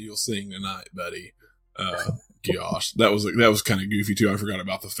fat lady will sing tonight, buddy. Gosh, that was kind of goofy too. I forgot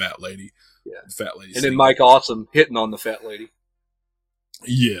about the fat lady. Yeah, the fat lady. And then Mike Awesome hitting on the fat lady.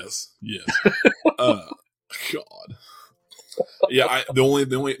 Yes. God. Yeah, the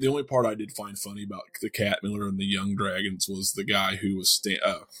only part I did find funny about the Cat Miller and the Young Dragons was the guy who was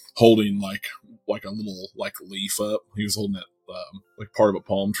holding like a little leaf up. He was holding that like part of a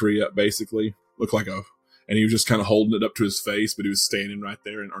palm tree up, basically. Looked like and he was just kind of holding it up to his face, but he was standing right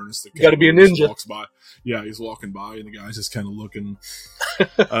there. And Ernest the Cat got to be a ninja. Walks by. Yeah, he's walking by, and the guy's just kind of looking.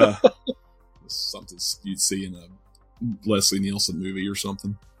 Something you'd see in a Leslie Nielsen movie or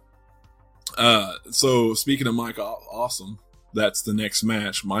something. So speaking of Mike Awesome, that's the next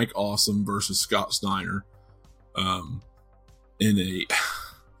match. Mike Awesome versus Scott Steiner.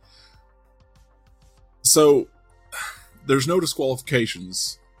 So there's no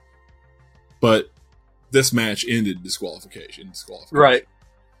disqualifications, but this match ended disqualification. Right.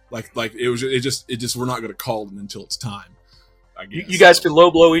 Like it just we're not going to call it until it's time. I guess. You guys can low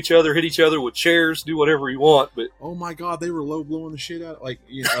blow each other, hit each other with chairs, do whatever you want, but oh my God, they were low blowing the shit out.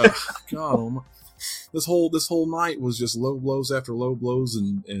 God, this whole night was just low blows after low blows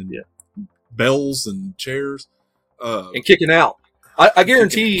and bells and chairs, and kicking out. I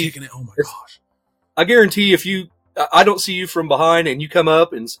guarantee. Kicking out. Oh my gosh! I guarantee if I don't see you from behind and you come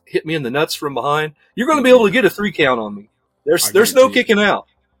up and hit me in the nuts from behind, you're going to be able to get a 3 count on me. There's no kicking out.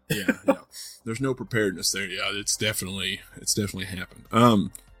 Yeah. There's no preparedness there. Yeah, it's definitely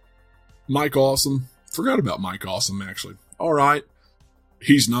happened. Mike Awesome. Forgot about Mike Awesome, actually. All right.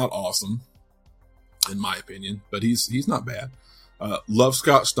 He's not awesome, in my opinion, but he's not bad. Love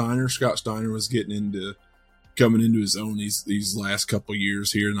Scott Steiner. Scott Steiner was coming into his own these last couple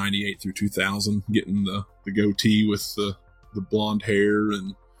years here, 98 through 2000, getting the goatee with the blonde hair,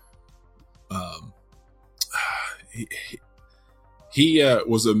 and he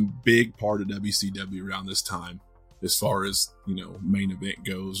was a big part of WCW around this time, as far as main event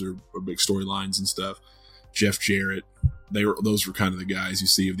goes or big storylines and stuff. Jeff Jarrett, those were kind of the guys you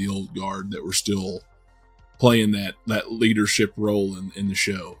see of the old guard that were still playing that leadership role in the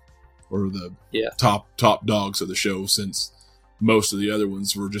show, or the top dogs of the show, since most of the other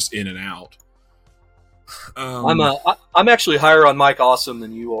ones were just in and out. I'm actually higher on Mike Awesome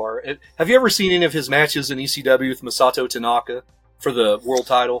than you are. Have you ever seen any of his matches in ECW with Masato Tanaka for the world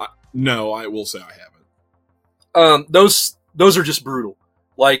title? No, I will say I haven't. Those are just brutal.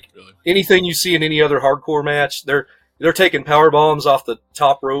 Like anything you see in any other hardcore match, they're taking power bombs off the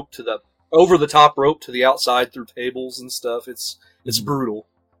top rope over the top rope to the outside through tables and stuff. It's brutal.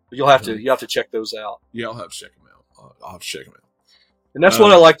 But you'll have to check those out. Yeah, I'll have to check them out. I'll have to check them out. And that's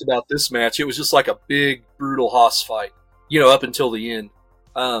what I liked about this match. It was just like a big, brutal hoss fight, up until the end.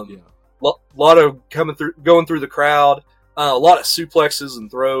 Lot of going through the crowd, a lot of suplexes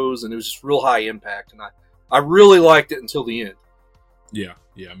and throws, and it was just real high impact. And I really liked it until the end. Yeah,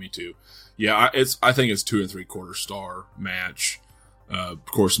 me too. Yeah, I think it's 2 3/4 star match. Of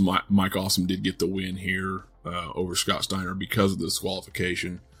course, Mike Awesome did get the win here over Scott Steiner because of the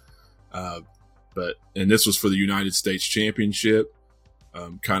disqualification. And this was for the United States Championship.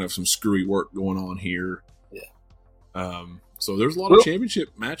 Kind of some screwy work going on here. Yeah. So there's a lot of championship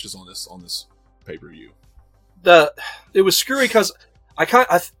matches on this pay-per-view. It was screwy because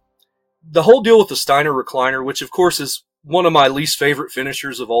the whole deal with the Steiner recliner, which of course is one of my least favorite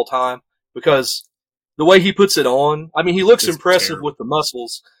finishers of all time, because the way he puts it on, I mean, he looks impressive with the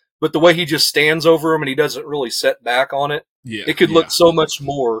muscles, but the way he just stands over him and he doesn't really set back on it, Yeah, it could look so much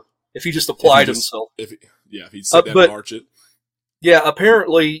more if he just applied himself. If he'd sit down and arch it. Yeah,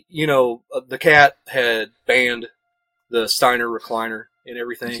 apparently, the Cat had banned the Steiner recliner and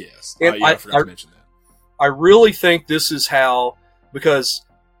everything. Yes, and I forgot to mention that. I really think this is how, because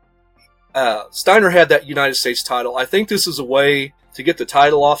Steiner had that United States title. I think this is a way to get the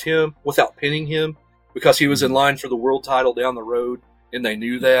title off him without pinning him, because he was in line for the world title down the road, and they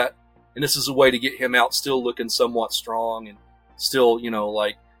knew that. And this is a way to get him out still looking somewhat strong and still,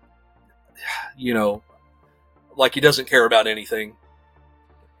 like he doesn't care about anything.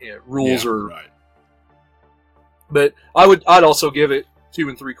 Yeah, rules are right. But I'd also give it 2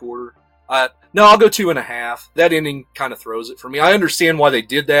 3/4. No, I'll go 2.5. That ending kind of throws it for me. I understand why they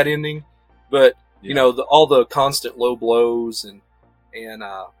did that ending, but all the constant low blows and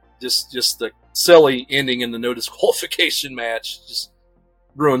just the silly ending in the no disqualification match just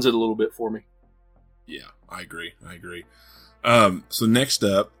ruins it a little bit for me. Yeah, I agree. So next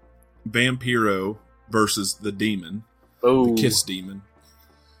up, Vampiro versus the Demon, the Kiss Demon.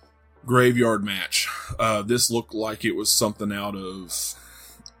 Graveyard match. This looked like it was something out of,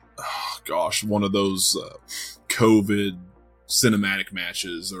 one of those COVID cinematic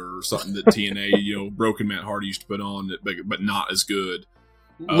matches or something that TNA, Broken Matt Hardy used to put on, but not as good.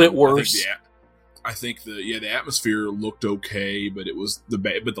 Lit worse. I think the atmosphere looked okay, but it was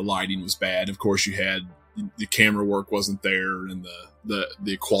but the lighting was bad. Of course, you had the camera work wasn't there, and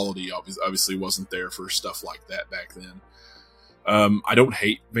the quality obviously wasn't there for stuff like that back then. I don't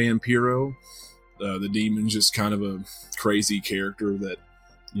hate Vampiro. The Demon's just kind of a crazy character that,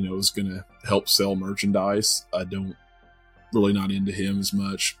 is going to help sell merchandise. I don't really not into him as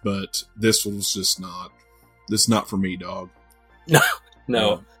much, but this was just not. This is not for me, dog.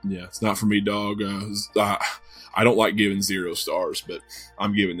 No. Yeah, it's not for me, dog. I don't like giving 0 stars, but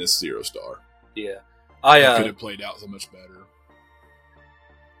I'm giving this 0 star. Yeah, I could have played out so much better.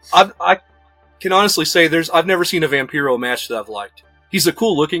 I can honestly say I've never seen a Vampiro match that I've liked. He's a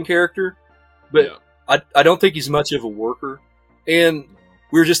cool looking character, but I don't think he's much of a worker. And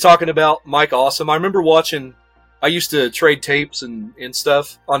we were just talking about Mike Awesome. I remember I used to trade tapes and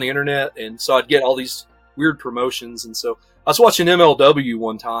stuff on the internet, and so I'd get all these weird promotions. And so I was watching MLW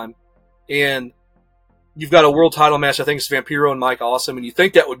one time, and you've got a world title match. I think it's Vampiro and Mike Awesome, and you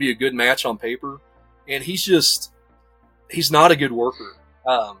think that would be a good match on paper, and he's not a good worker.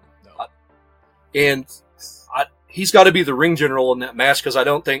 He's got to be the ring general in that match, because I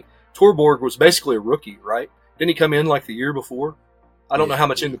don't think Torborg was basically a rookie, right? Didn't he come in like the year before? I don't know how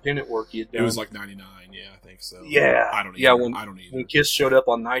much independent work he had done. It was like 99, yeah, I think so. Yeah. I don't either. When Kiss showed up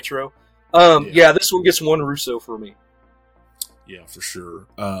on Nitro. This one gets 1 Russo for me. Yeah, for sure.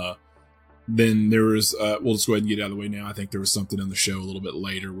 Then there was, we'll just go ahead and get out of the way now. I think there was something on the show a little bit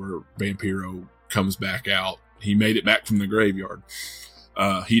later where Vampiro comes back out. He made it back from the graveyard.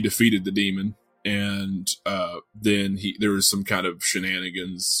 He defeated the Demon, and then there was some kind of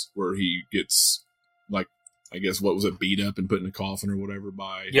shenanigans where he gets, like, I guess, what was it, beat up and put in a coffin or whatever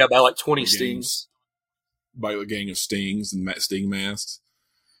by like 20 stings. By a gang of stings and sting masks.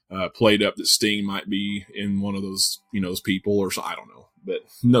 Played up that Sting might be in one of those, those people or so. I don't know, but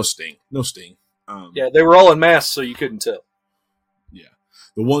no Sting. They were all in masks, so you couldn't tell. Yeah.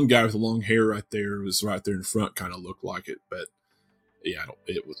 The one guy with the long hair right there was right there in front, kind of looked like it, but yeah,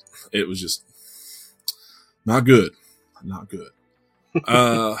 it was just not good. Not good.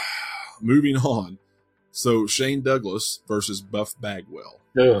 Moving on. So Shane Douglas versus Buff Bagwell.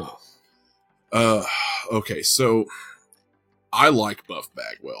 Okay, so I like Buff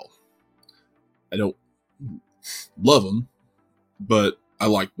Bagwell. I don't love him, but I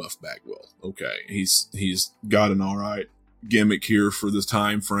like Buff Bagwell. Okay, he's got an all right gimmick here for this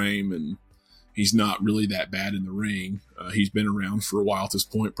time frame, and he's not really that bad in the ring. He's been around for a while at this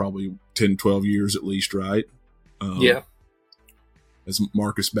point, probably 10, 12 years at least, right? As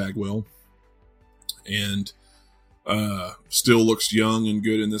Marcus Bagwell. And still looks young and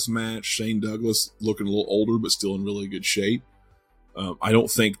good in this match. Shane Douglas looking a little older, but still in really good shape. I don't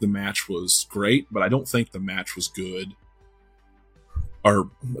think the match was great, but I don't think the match was good.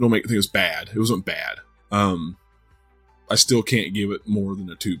 Or I don't think it was bad. It wasn't bad. I still can't give it more than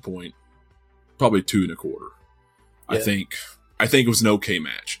a 2 point, probably 2.25. Yeah. I think it was an okay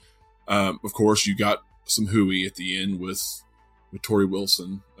match. Of course, you got some hooey at the end with Tori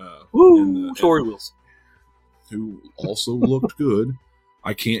Wilson. Tori Wilson. Who also looked good.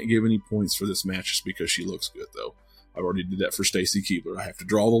 I can't give any points for this match just because she looks good, though. I already did that for Stacy Keibler. I have to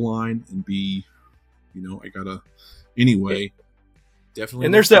draw the line and be, I gotta. Anyway, definitely.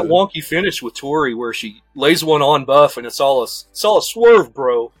 And there's that wonky finish with Tori where she lays one on Buff, and it's all a swerve,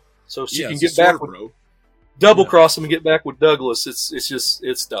 bro. So she can it's get a back swerve, with bro. double cross him and get back with Douglas.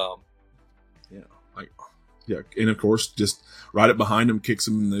 It's dumb. Yeah, and of course, just right up behind him, kicks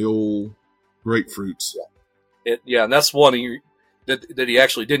him in the old grapefruits. And that's one that he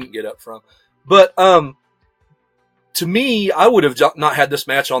actually didn't get up from. But to me, I would have not had this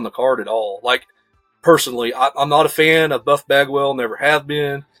match on the card at all. Like, personally, I'm not a fan of Buff Bagwell, never have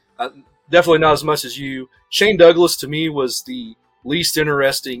been. Definitely not as much as you. Shane Douglas, to me, was the least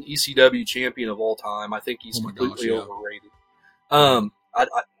interesting ECW champion of all time. I think he's completely overrated.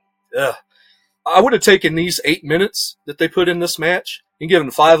 I would have taken these 8 minutes that they put in this match and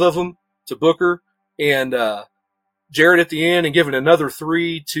given 5 of them to Booker and Jarrett at the end, and given another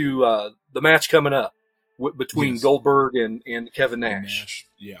 3 to the match coming up between Goldberg and Kevin Nash.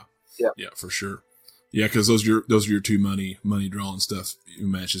 Yeah, for sure. Yeah, because those are your two money drawing stuff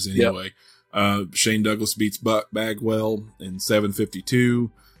matches anyway. Yep. Shane Douglas beats Bagwell in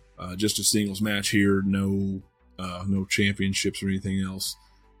 7:52. Just a singles match here. No championships or anything else.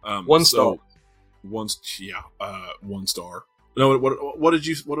 One star. One star. No, what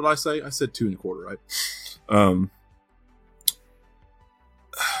did I say? I said 2 1/4, right?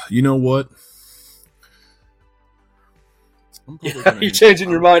 You know what? You're changing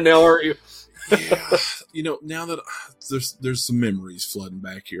your mind now, aren't you? Yeah, now that there's some memories flooding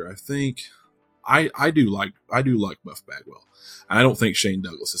back here, I think I do like Buff Bagwell. I don't think Shane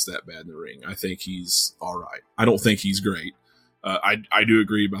Douglas is that bad in the ring. I think he's all right. I don't think he's great. I do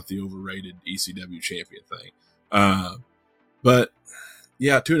agree about the overrated ECW champion thing. But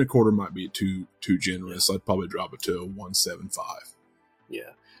yeah, 2 1/4 might be too generous. I'd probably drop it to a 1.75.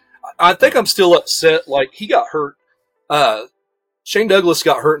 Yeah. I think I'm still upset. Like, he got hurt. Shane Douglas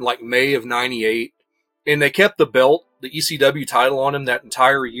got hurt in like May of '98, and they kept the ECW title on him that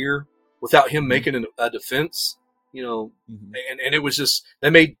entire year without him making a defense, and it was just, they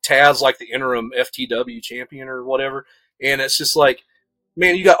made Taz like the interim FTW champion or whatever. And it's just like,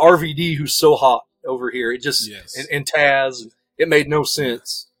 man, you got RVD who's so hot over here. It just, and Taz, it made no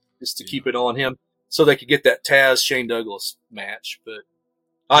sense just to keep it on him so they could get that Taz Shane Douglas match. But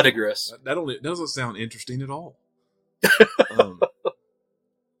I digress. That doesn't sound interesting at all.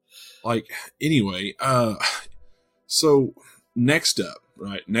 Anyway, so next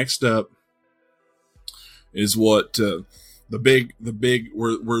up is what the big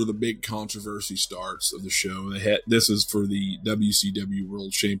where the big controversy starts of the show. This is for the WCW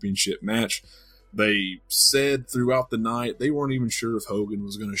World Championship match. They said throughout the night they weren't even sure if Hogan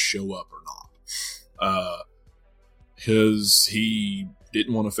was going to show up or not, because he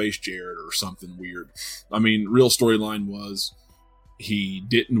didn't want to face Jarrett or something weird. I mean, real storyline was he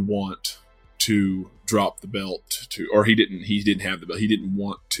didn't want to drop the belt he didn't have the belt. He didn't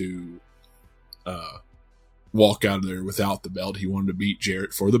want to walk out of there without the belt. He wanted to beat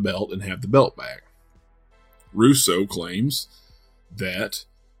Jarrett for the belt and have the belt back. Russo claims that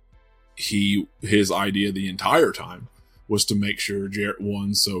his idea the entire time was to make sure Jarrett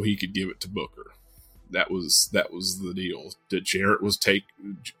won so he could give it to Booker. That was the deal.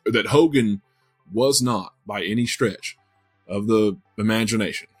 That Hogan was not by any stretch of the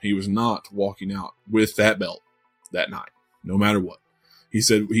imagination. He was not walking out with that belt that night, no matter what. He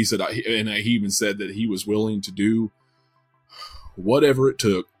said, and he even said that he was willing to do whatever it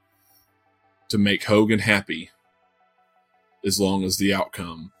took to make Hogan happy, as long as the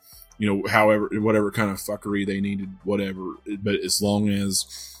outcome, whatever kind of fuckery they needed, whatever. But as long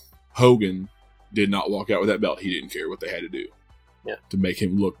as Hogan did not walk out with that belt, he didn't care what they had to do to make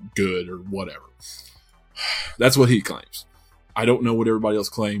him look good or whatever. That's what he claims. I don't know what everybody else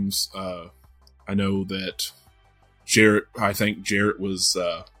claims. I know that I think Jarrett was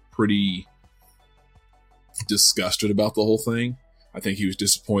pretty disgusted about the whole thing. I think he was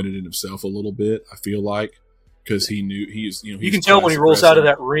disappointed in himself a little bit, I feel like, because he knew you can tell when he rolls out of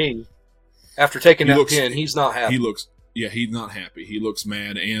that ring after taking that pin, he's not happy. He's not happy. He looks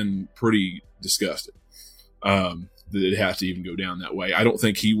mad and pretty disgusted that it had to even go down that way. I don't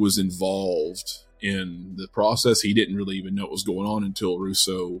think he was involved in the process. He didn't really even know what was going on until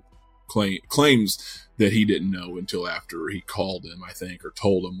Russo claims that he didn't know until after he called him, I think, or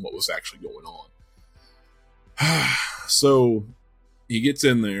told him what was actually going on. So he gets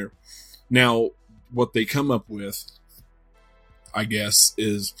in there. Now, what they come up with, I guess,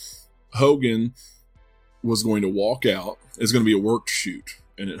 is Hogan was going to walk out. It's going to be a worked shoot.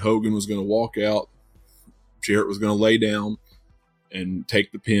 And then Hogan was going to walk out. Jarrett was going to lay down and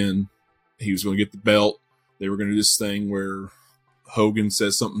take the pin. He was going to get the belt. They were going to do this thing where Hogan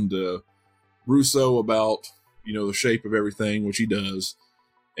says something to Russo about, the shape of everything, which he does.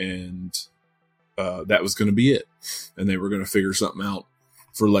 And that was going to be it. And they were going to figure something out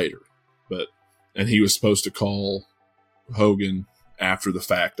for later. And he was supposed to call Hogan after the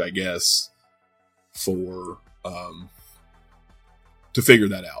fact, I guess, for to figure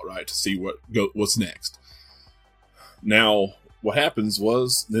that out, right? To see what's next. Now, what happens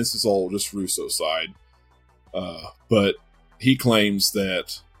was, this is all just Russo's side, but he claims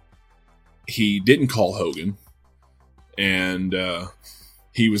that he didn't call Hogan, and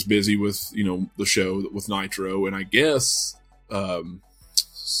he was busy with the show with Nitro, and I guess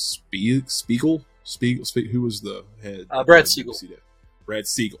Spiegel, who was the head? Brad Siegel. Brad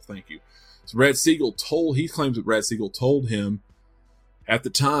Siegel, thank you. So Brad Siegel he claims that Brad Siegel told him at the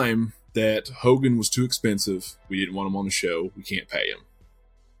time that Hogan was too expensive. We didn't want him on the show. We can't pay him.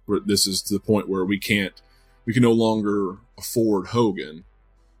 This is to the point where we can no longer afford Hogan.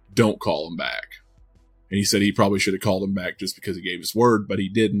 Don't call him back. And he said he probably should have called him back just because he gave his word, but he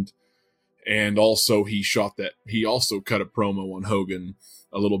didn't. And also he also cut a promo on Hogan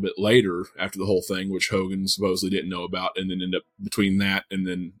a little bit later after the whole thing, which Hogan supposedly didn't know about, and then ended up, between that and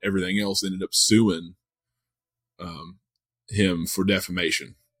then everything else, ended up suing him for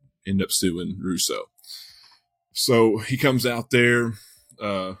defamation. Ended up suing Russo. So he comes out there.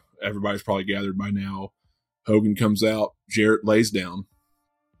 Everybody's probably gathered by now. Hogan comes out. Jarrett lays down.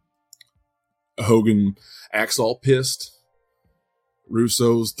 Hogan acts all pissed.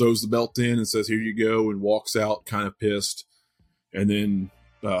 Russo throws the belt in and says, "Here you go," and walks out kind of pissed. And then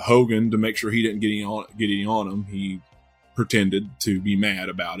Hogan, to make sure he didn't get any on him, he pretended to be mad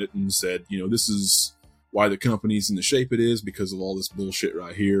about it and said, this is why the company's in the shape it is, because of all this bullshit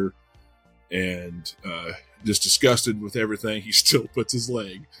right here. And just disgusted with everything, he still puts his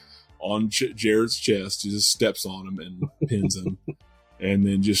leg on Jarrett's chest. He just steps on him and pins him. And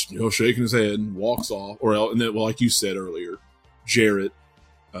then just shaking his head and walks off. And then, like you said earlier, Jarrett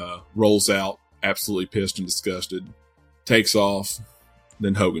rolls out, absolutely pissed and disgusted, takes off.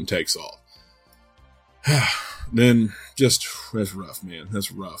 Then Hogan takes off. Then that's rough, man.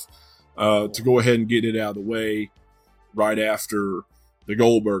 That's rough. To go ahead and get it out of the way right after the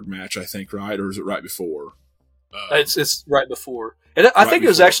Goldberg match, I think, right? Or is it right before? It's right before. And I think it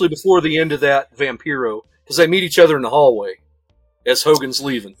was actually before the end of that Vampiro, because they meet each other in the hallway as Hogan's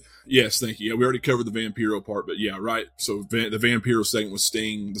leaving. Yes, thank you. Yeah, we already covered the Vampiro part, but yeah, right. So the Vampiro segment with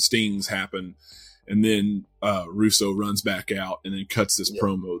Sting, the Stings happen, and then Russo runs back out and then cuts this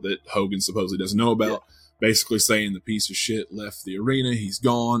promo that Hogan supposedly doesn't know about, basically saying the piece of shit left the arena, he's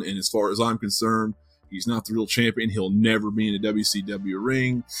gone, and as far as I'm concerned, he's not the real champion. He'll never be in a WCW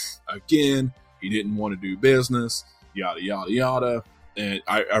ring again. He didn't want to do business, yada, yada, yada. And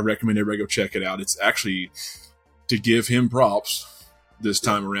I recommend everybody go check it out. It's actually, to give him props this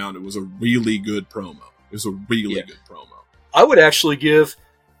time around, it was a really good promo. It was a really good promo. I would actually give,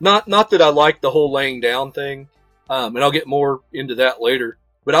 not that I like the whole laying down thing, and I'll get more into that later,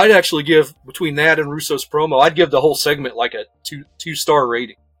 but I'd actually give, between that and Russo's promo, I'd give the whole segment like a 2-star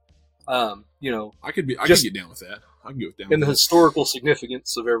rating. I could get down with that. I can get down in with the that. historical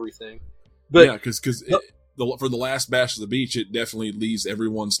significance of everything. But yeah, because for the last Bash of the Beach, it definitely leaves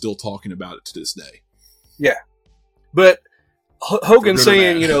everyone still talking about it to this day. Yeah, but Hogan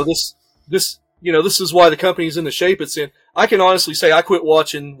saying, this is why the company's in the shape it's in. I can honestly say I quit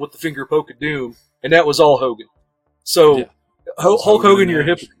watching with the finger poke of doom, and that was all Hogan. So Hulk Hogan, you're a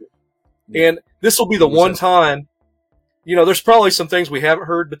hypocrite. Yeah. And this will be the one time. There's probably some things we haven't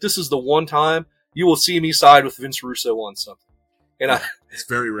heard, but this is the one time you will see me side with Vince Russo on something. And it's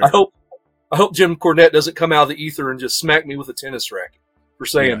very rare. I hope Jim Cornette doesn't come out of the ether and just smack me with a tennis racket for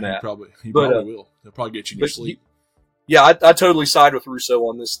saying that. He probably will. He'll probably get you in your sleep. I totally side with Russo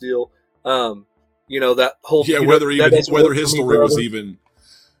on this deal. That whole whether his story was even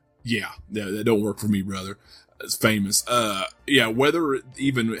that don't work for me, brother. It's famous. Whether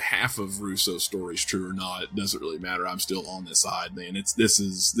even half of Russo's story is true or not, it doesn't really matter. I'm still on this side, man. This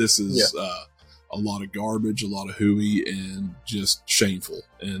is a lot of garbage, a lot of hooey, and just shameful.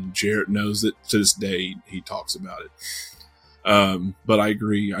 And Jarrett knows it to this day. He talks about it. But I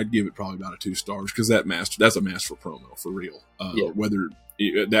agree. I'd give it probably about a 2 stars because that's a masterful promo for real. Whether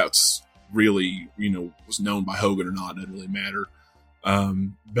that's really, was known by Hogan or not, doesn't really matter.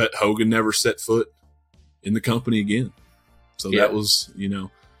 But Hogan never set foot in the company again. So that was,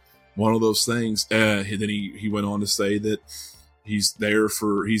 one of those things. Then he went on to say that he's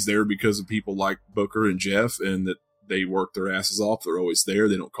there because of people like Booker and Jeff, and that they work their asses off. They're always there.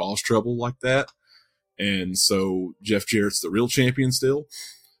 They don't cause trouble like that. And so Jeff Jarrett's the real champion still.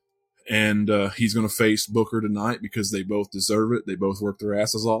 And he's going to face Booker tonight because they both deserve it. They both work their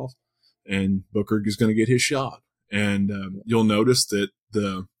asses off. And Booker is going to get his shot. And you'll notice that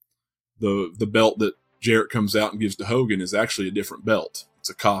the belt that Jarrett comes out and gives to Hogan is actually a different belt. It's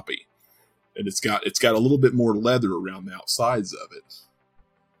a copy, and it's got a little bit more leather around the outsides of it,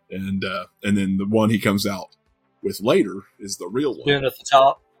 and then the one he comes out with later is the real one. Been at the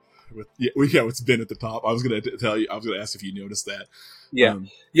top. It's been at the top. I was going to ask if you noticed that.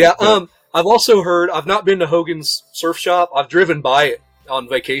 I've also heard. I've not been to Hogan's surf shop. I've driven by it on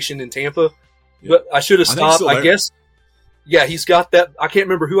vacation in Tampa, but I should have stopped. I guess. Yeah, he's got that. I can't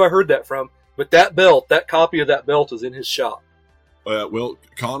remember who I heard that from, but that copy of that belt is in his shop. Well,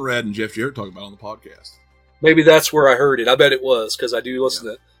 Conrad and Jeff Jarrett talk about it on the podcast. Maybe that's where I heard it. I bet it was, because I do listen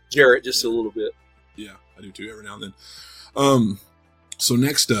to Jarrett just a little bit. Yeah, I do too every now and then. So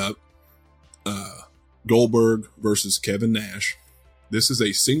next up, Goldberg versus Kevin Nash. This is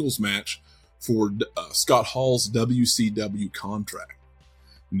a singles match for Scott Hall's WCW contract.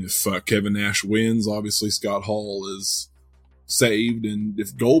 And if Kevin Nash wins, obviously Scott Hall is saved. And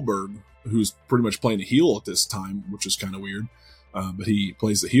if Goldberg, who's pretty much playing a heel at this time, which is kind of weird, but he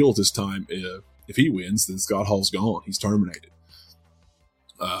plays the heel at this time, if he wins, then Scott Hall's gone. He's terminated.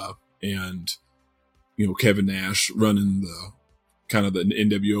 And, Kevin Nash running the kind of the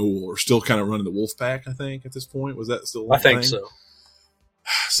NWO, or still kind of running the Wolfpack, I think, at this point. Was that still? I think so.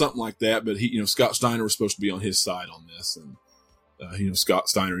 Something like that. But he, Scott Steiner was supposed to be on his side on this, and Scott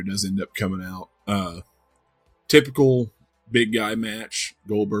Steiner does end up coming out. Typical big guy match,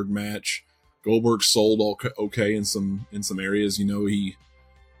 Goldberg match. Goldberg sold okay in some areas.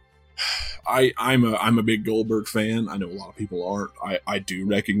 I'm a big Goldberg fan. I know a lot of people aren't. I do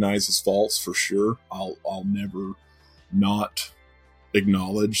recognize his faults for sure. I'll never not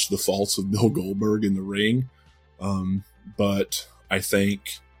acknowledge the faults of Bill Goldberg in the ring. But I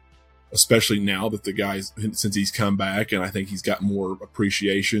think, especially now that the guys, since he's come back, and I think he's got more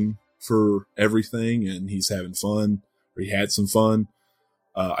appreciation for everything, and he's having fun, or he had some fun.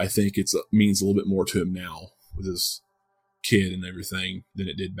 I think it means a little bit more to him now with his kid and everything than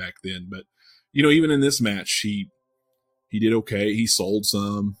it did back then. But even in this match, he did okay. He sold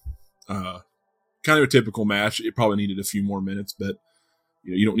some. Kind of a typical match. It probably needed a few more minutes, but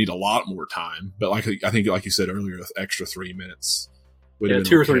you don't need a lot more time. But I think, like you said earlier, an extra 3 minutes.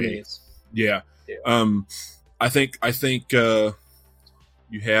 2 or 3 minutes. Yeah. I think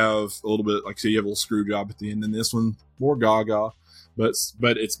you have a little bit, like say you have a little screw job at the end in this one, more gaga, but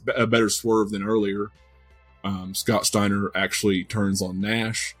it's a better swerve than earlier. Scott Steiner actually turns on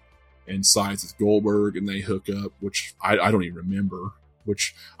Nash and sides with Goldberg, and they hook up, which I don't even remember,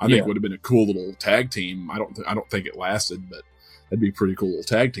 which I think would have been a cool little tag team. I don't think it lasted, but that'd be a pretty cool little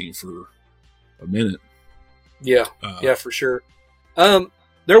tag team for a minute. Yeah, for sure.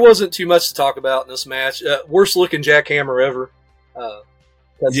 There wasn't too much to talk about in this match. Worst looking jackhammer ever.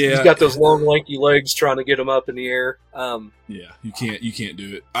 He's got those long, lanky legs trying to get him up in the air. You can't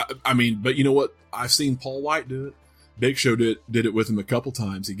do it. I mean, but you know what? I've seen Paul White do it. Big Show did it with him a couple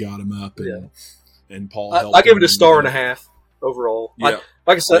times. He got him up, and Paul helped I give it a star and a half overall. Yeah.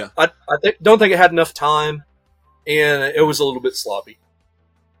 Like I said, I don't think it had enough time, and it was a little bit sloppy.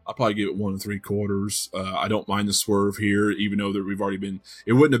 I'll probably give it 1 3/4. I don't mind the swerve here, even though that we've already been.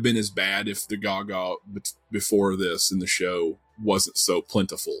 It wouldn't have been as bad if the Gaga before this in the show wasn't so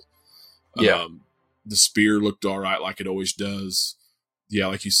plentiful. The spear looked all right, like it always does. Yeah,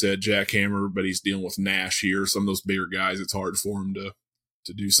 like you said, jackhammer, but he's dealing with Nash here. Some of those bigger guys, it's hard for him to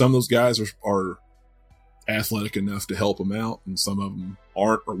do. Some of those guys are athletic enough to help him out, and some of them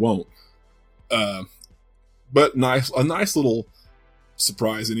aren't or won't. But a nice little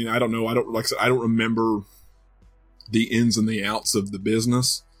surprise. And I don't know. I don't remember the ins and the outs of the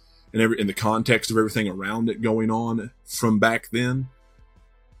business and in the context of everything around it going on from back then.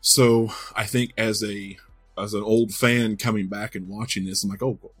 So I think as an old fan coming back and watching this, I'm like,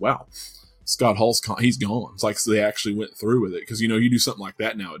 oh wow, Scott Hall's he's gone. It's like they actually went through with it, because you do something like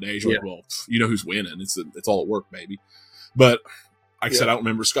that nowadays. You're like, well, who's winning? It's all at work, baby. But like I said, I don't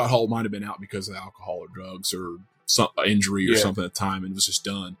remember. Scott Hall might have been out because of alcohol or drugs or some injury or something at the time, and it was just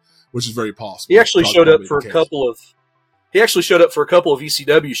done, which is very possible. He actually showed up for a couple of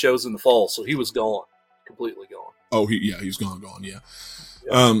ECW shows in the fall, so he was gone, completely gone. Oh, he was gone. Yeah.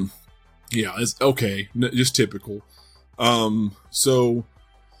 It's okay. Just typical. So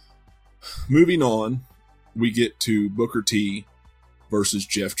moving on, we get to Booker T versus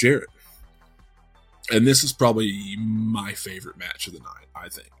Jeff Jarrett. And this is probably my favorite match of the night, I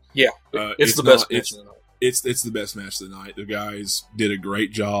think. Yeah. It's the best match of the night. It's the best match of the night. The guys did a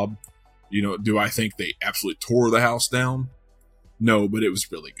great job. Do I think they absolutely tore the house down? No, but it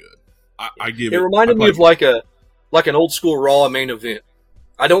was really good. It reminded me of like an old school Raw main event.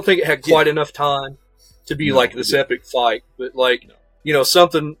 I don't think it had quite enough time to be like this epic fight, but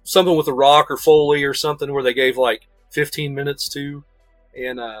something with The Rock or Foley or something where they gave like 15 minutes to.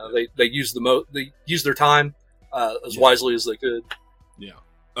 and they used they used their time as wisely as they could. Yeah.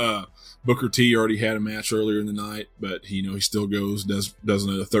 Booker T already had a match earlier in the night, but he still goes, does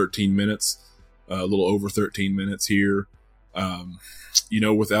another 13 minutes, a little over 13 minutes here.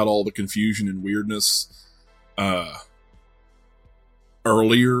 Without all the confusion and weirdness,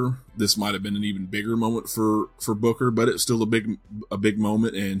 earlier, this might have been an even bigger moment for Booker, but it's still a big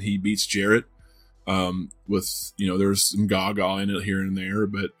moment, and he beats Jarrett. With, there's some gaga in it here and there,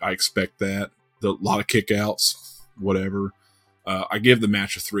 but I expect that. A lot of kickouts, whatever. I give the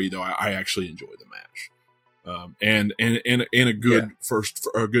match a 3, though. I actually enjoy the match. And a good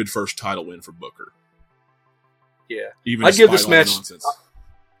first title win for Booker. Yeah. Even I'd give this match,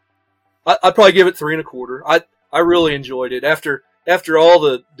 I'd probably give it 3 1/4. I really enjoyed it. After all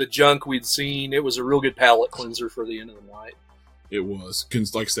the junk we'd seen, it was a real good palate cleanser for the end of the night. It was,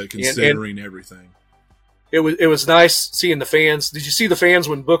 like I said, considering everything. It was nice seeing the fans. Did you see the fans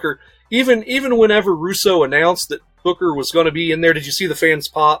when Booker, even whenever Russo announced that Booker was going to be in there, did you see the fans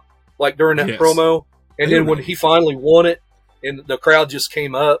pop like during that promo? And then when he finally won it and the crowd just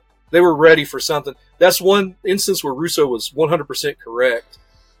came up, they were ready for something. That's one instance where Russo was 100% correct.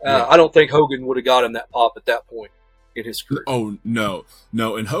 I don't think Hogan would have got him that pop at that point in his career. Oh, no.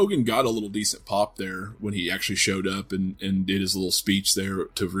 And Hogan got a little decent pop there when he actually showed up and did his little speech there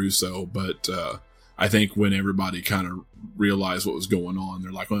to Russo. But I think when everybody kind of realized what was going on,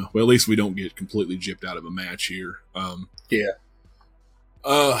 they're like, well, at least we don't get completely gypped out of a match here.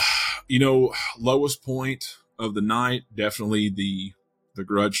 Lowest point of the night, definitely the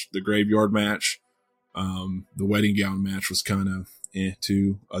graveyard match. The wedding gown match was kind of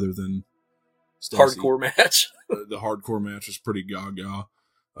too, other than Stacey. Hardcore match. The hardcore match was pretty gaga.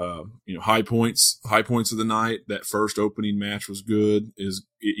 High points of the night. That first opening match was good,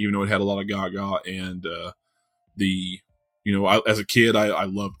 even though it had a lot of gaga. And as a kid, I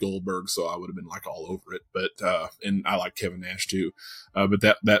loved Goldberg, so I would have been like all over it. But and I like Kevin Nash too. But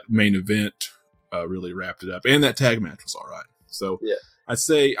that main event really wrapped it up, and that tag match was all right. So yeah. I'd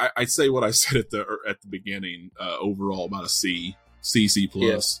say what I said at the beginning. Overall, about a C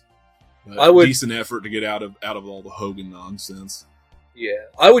plus. Yeah. Decent effort to get out of all the Hogan nonsense. Yeah,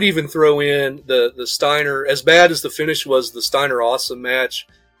 I would even throw in the Steiner, as bad as the finish was, the Steiner Awesome match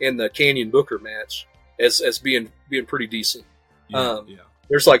and the Canyon Booker match as being pretty decent. Yeah.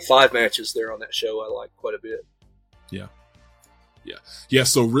 There's like 5 matches there on that show I like quite a bit. Yeah.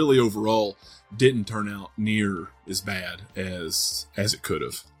 So really, overall, didn't turn out near as bad as it could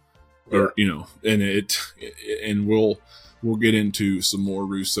have, and we'll get into some more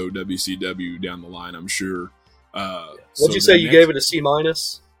Russo WCW down the line, I'm sure. What'd you say? You gave it a C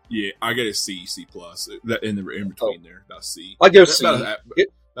minus? Yeah, I get a C plus. That in between there, about C. I go C.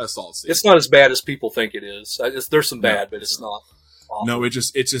 That's all C. It's not as bad as people think it is. There's some bad, but it's not awful. No,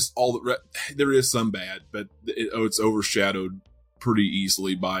 it's just all there is some bad, but it's overshadowed pretty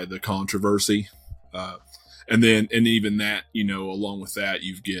easily by the controversy. And even that, along with that,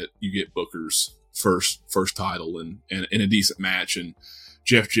 you get Booker's first title and a decent match, and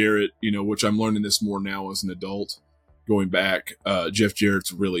Jeff Jarrett, which I'm learning this more now as an adult, going back. Jeff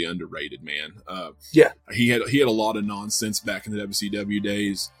Jarrett's really underrated, man. He had a lot of nonsense back in the WCW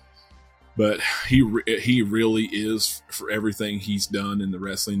days, but he really is, for everything he's done in the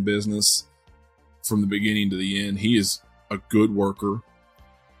wrestling business from the beginning to the end. He is a good worker.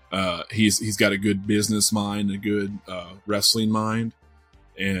 He's got a good business mind, a good wrestling mind.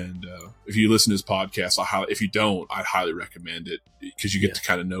 And if you listen to his podcast, if you don't, I highly recommend it, because you get to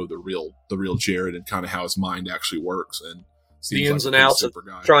kind of know the real Jarrett and kind of how his mind actually works and the ins and outs of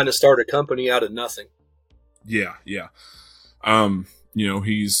trying to start a company out of nothing. Yeah.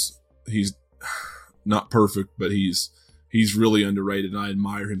 He's not perfect, but he's really underrated, and I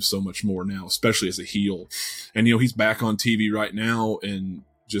admire him so much more now, especially as a heel. And he's back on TV right now, and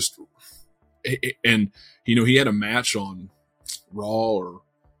he had a match on Raw or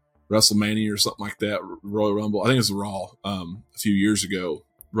WrestleMania or something like that, Royal Rumble. I think it was Raw a few years ago,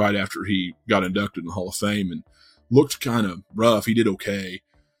 right after he got inducted in the Hall of Fame, and looked kind of rough. He did okay,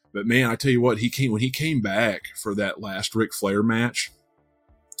 but man, I tell you what, when he came back for that last Ric Flair match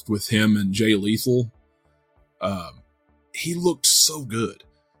with him and Jay Lethal, he looked so good.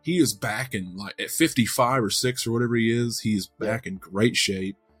 He is back in, like, at 55 or 6 or whatever he is. He's back in great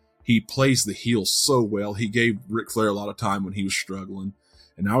shape. He plays the heel so well. He gave Ric Flair a lot of time when he was struggling.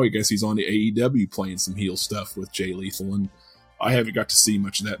 And now I guess he's on the AEW playing some heel stuff with Jay Lethal. And I haven't got to see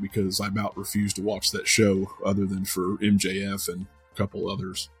much of that because I about refused to watch that show, other than for MJF and a couple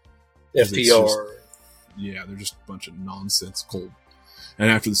others. FTR. They're just a bunch of nonsense cold.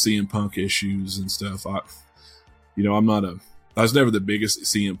 And after the CM Punk issues and stuff, I'm not I was never the biggest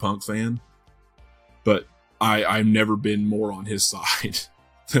CM Punk fan, but I've never been more on his side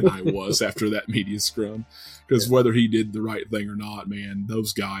than I was after that media scrum. Because whether he did the right thing or not, man,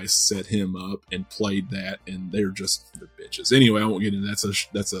 those guys set him up and played that, and they're bitches. Anyway, I won't get into that.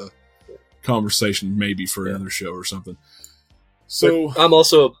 That's a conversation maybe for another show or something. So I'm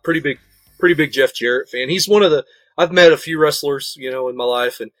also a pretty big Jeff Jarrett fan. He's one of the. I've met a few wrestlers, in my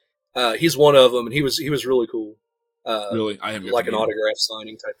life, and he's one of them, and he was really cool. Really, I haven't like an autograph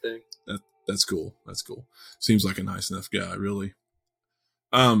signing type thing. That's cool. That's cool. Seems like a nice enough guy, really.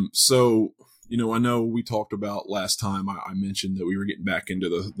 So I know we talked about last time. I mentioned that we were getting back into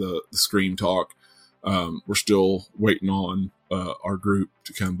the Scream talk. We're still waiting on our group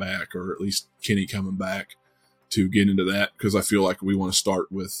to come back, or at least Kenny coming back to get into that, because I feel like we want to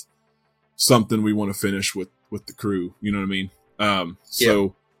start with something we want to finish with the crew. You know what I mean?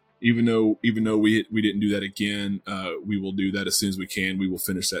 So even though we didn't do that again, we will do that as soon as we can. We will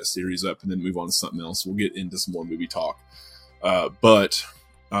finish that series up and then move on to something else. We'll get into some more movie talk. But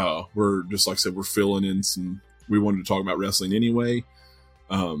we're just, like I said, we're filling in we wanted to talk about wrestling anyway.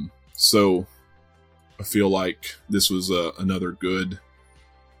 So I feel like this was another good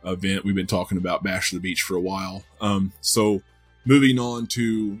event. We've been talking about Bash of the Beach for a while. So moving on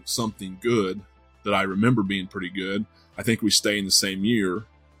to something good that I remember being pretty good. I think we stay in the same year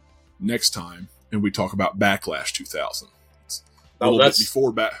next time, and we talk about Backlash 2000. It's a little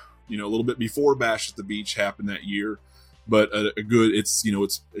bit before Bash at the Beach happened that year, but a good. It's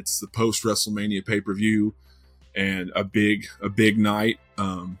the post WrestleMania pay-per-view, and a big night.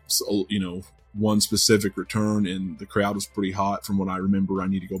 So one specific return, and the crowd was pretty hot from what I remember. I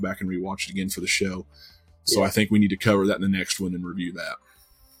need to go back and rewatch it again for the show. So I think we need to cover that in the next one and review that.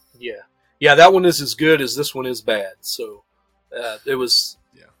 Yeah, that one is as good as this one is bad. So it was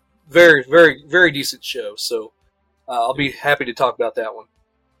very, very, very decent show. So I'll be happy to talk about that one.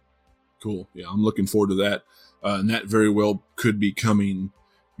 Cool. Yeah, I'm looking forward to that. And that very well could be coming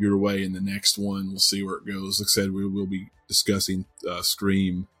your way in the next one. We'll see where it goes. Like I said, we will be discussing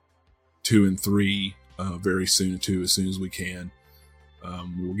Scream 2 and 3 very soon too, as soon as we can.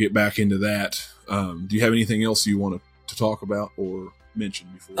 We'll get back into that. Do you have anything else you want to talk about or mention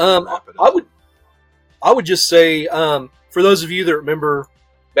before we wrap it up? I would just say, for those of you that remember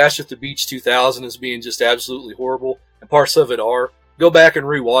Bash at the Beach 2000 as being just absolutely horrible, and parts of it are, go back and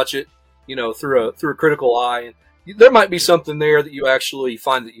rewatch it, through a critical eye, and there might be something there that you actually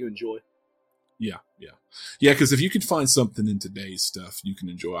find that you enjoy. Yeah, because if you can find something in today's stuff you can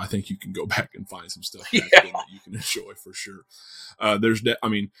enjoy, I think you can go back and find some stuff that you can enjoy for sure.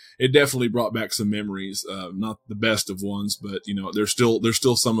 It definitely brought back some memories, not the best of ones, but there's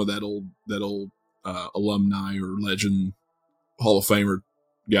still some of that old alumni or legend Hall of Famer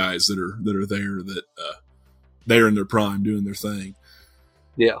guys that are there that they're in their prime doing their thing.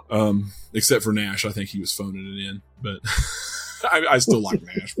 Yeah. Except for Nash, I think he was phoning it in, but I still like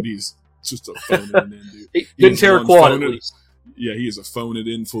Nash, but he's just a phone it in dude. He didn't tear a quad at least. Yeah, he is a phone it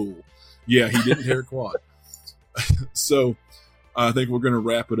in fool. Yeah, he didn't tear a quad. So I think we're going to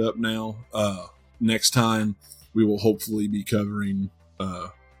wrap it up now. Next time we will hopefully be covering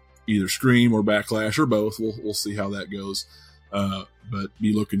either Scream or Backlash or both. We'll see how that goes. But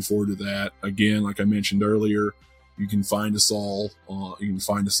be looking forward to that. Again, like I mentioned earlier, you can find us all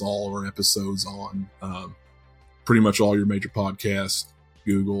our episodes on pretty much all your major podcasts,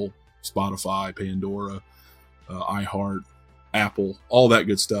 Google, Spotify, Pandora, iHeart, Apple, all that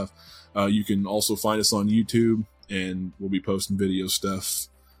good stuff. You can also find us on YouTube, and we'll be posting video stuff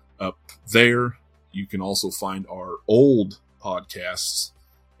up there. You can also find our old podcasts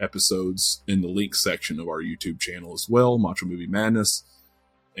episodes in the link section of our YouTube channel as well, Macho Movie Madness.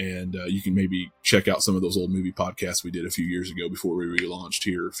 And you can maybe check out some of those old movie podcasts we did a few years ago before we relaunched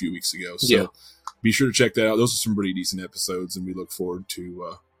here a few weeks ago. So be sure to check that out. Those are some pretty decent episodes, and we look forward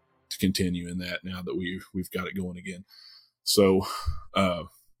to continuing that now that we've got it going again. So, I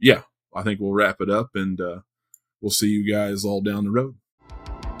think we'll wrap it up, and we'll see you guys all down the road.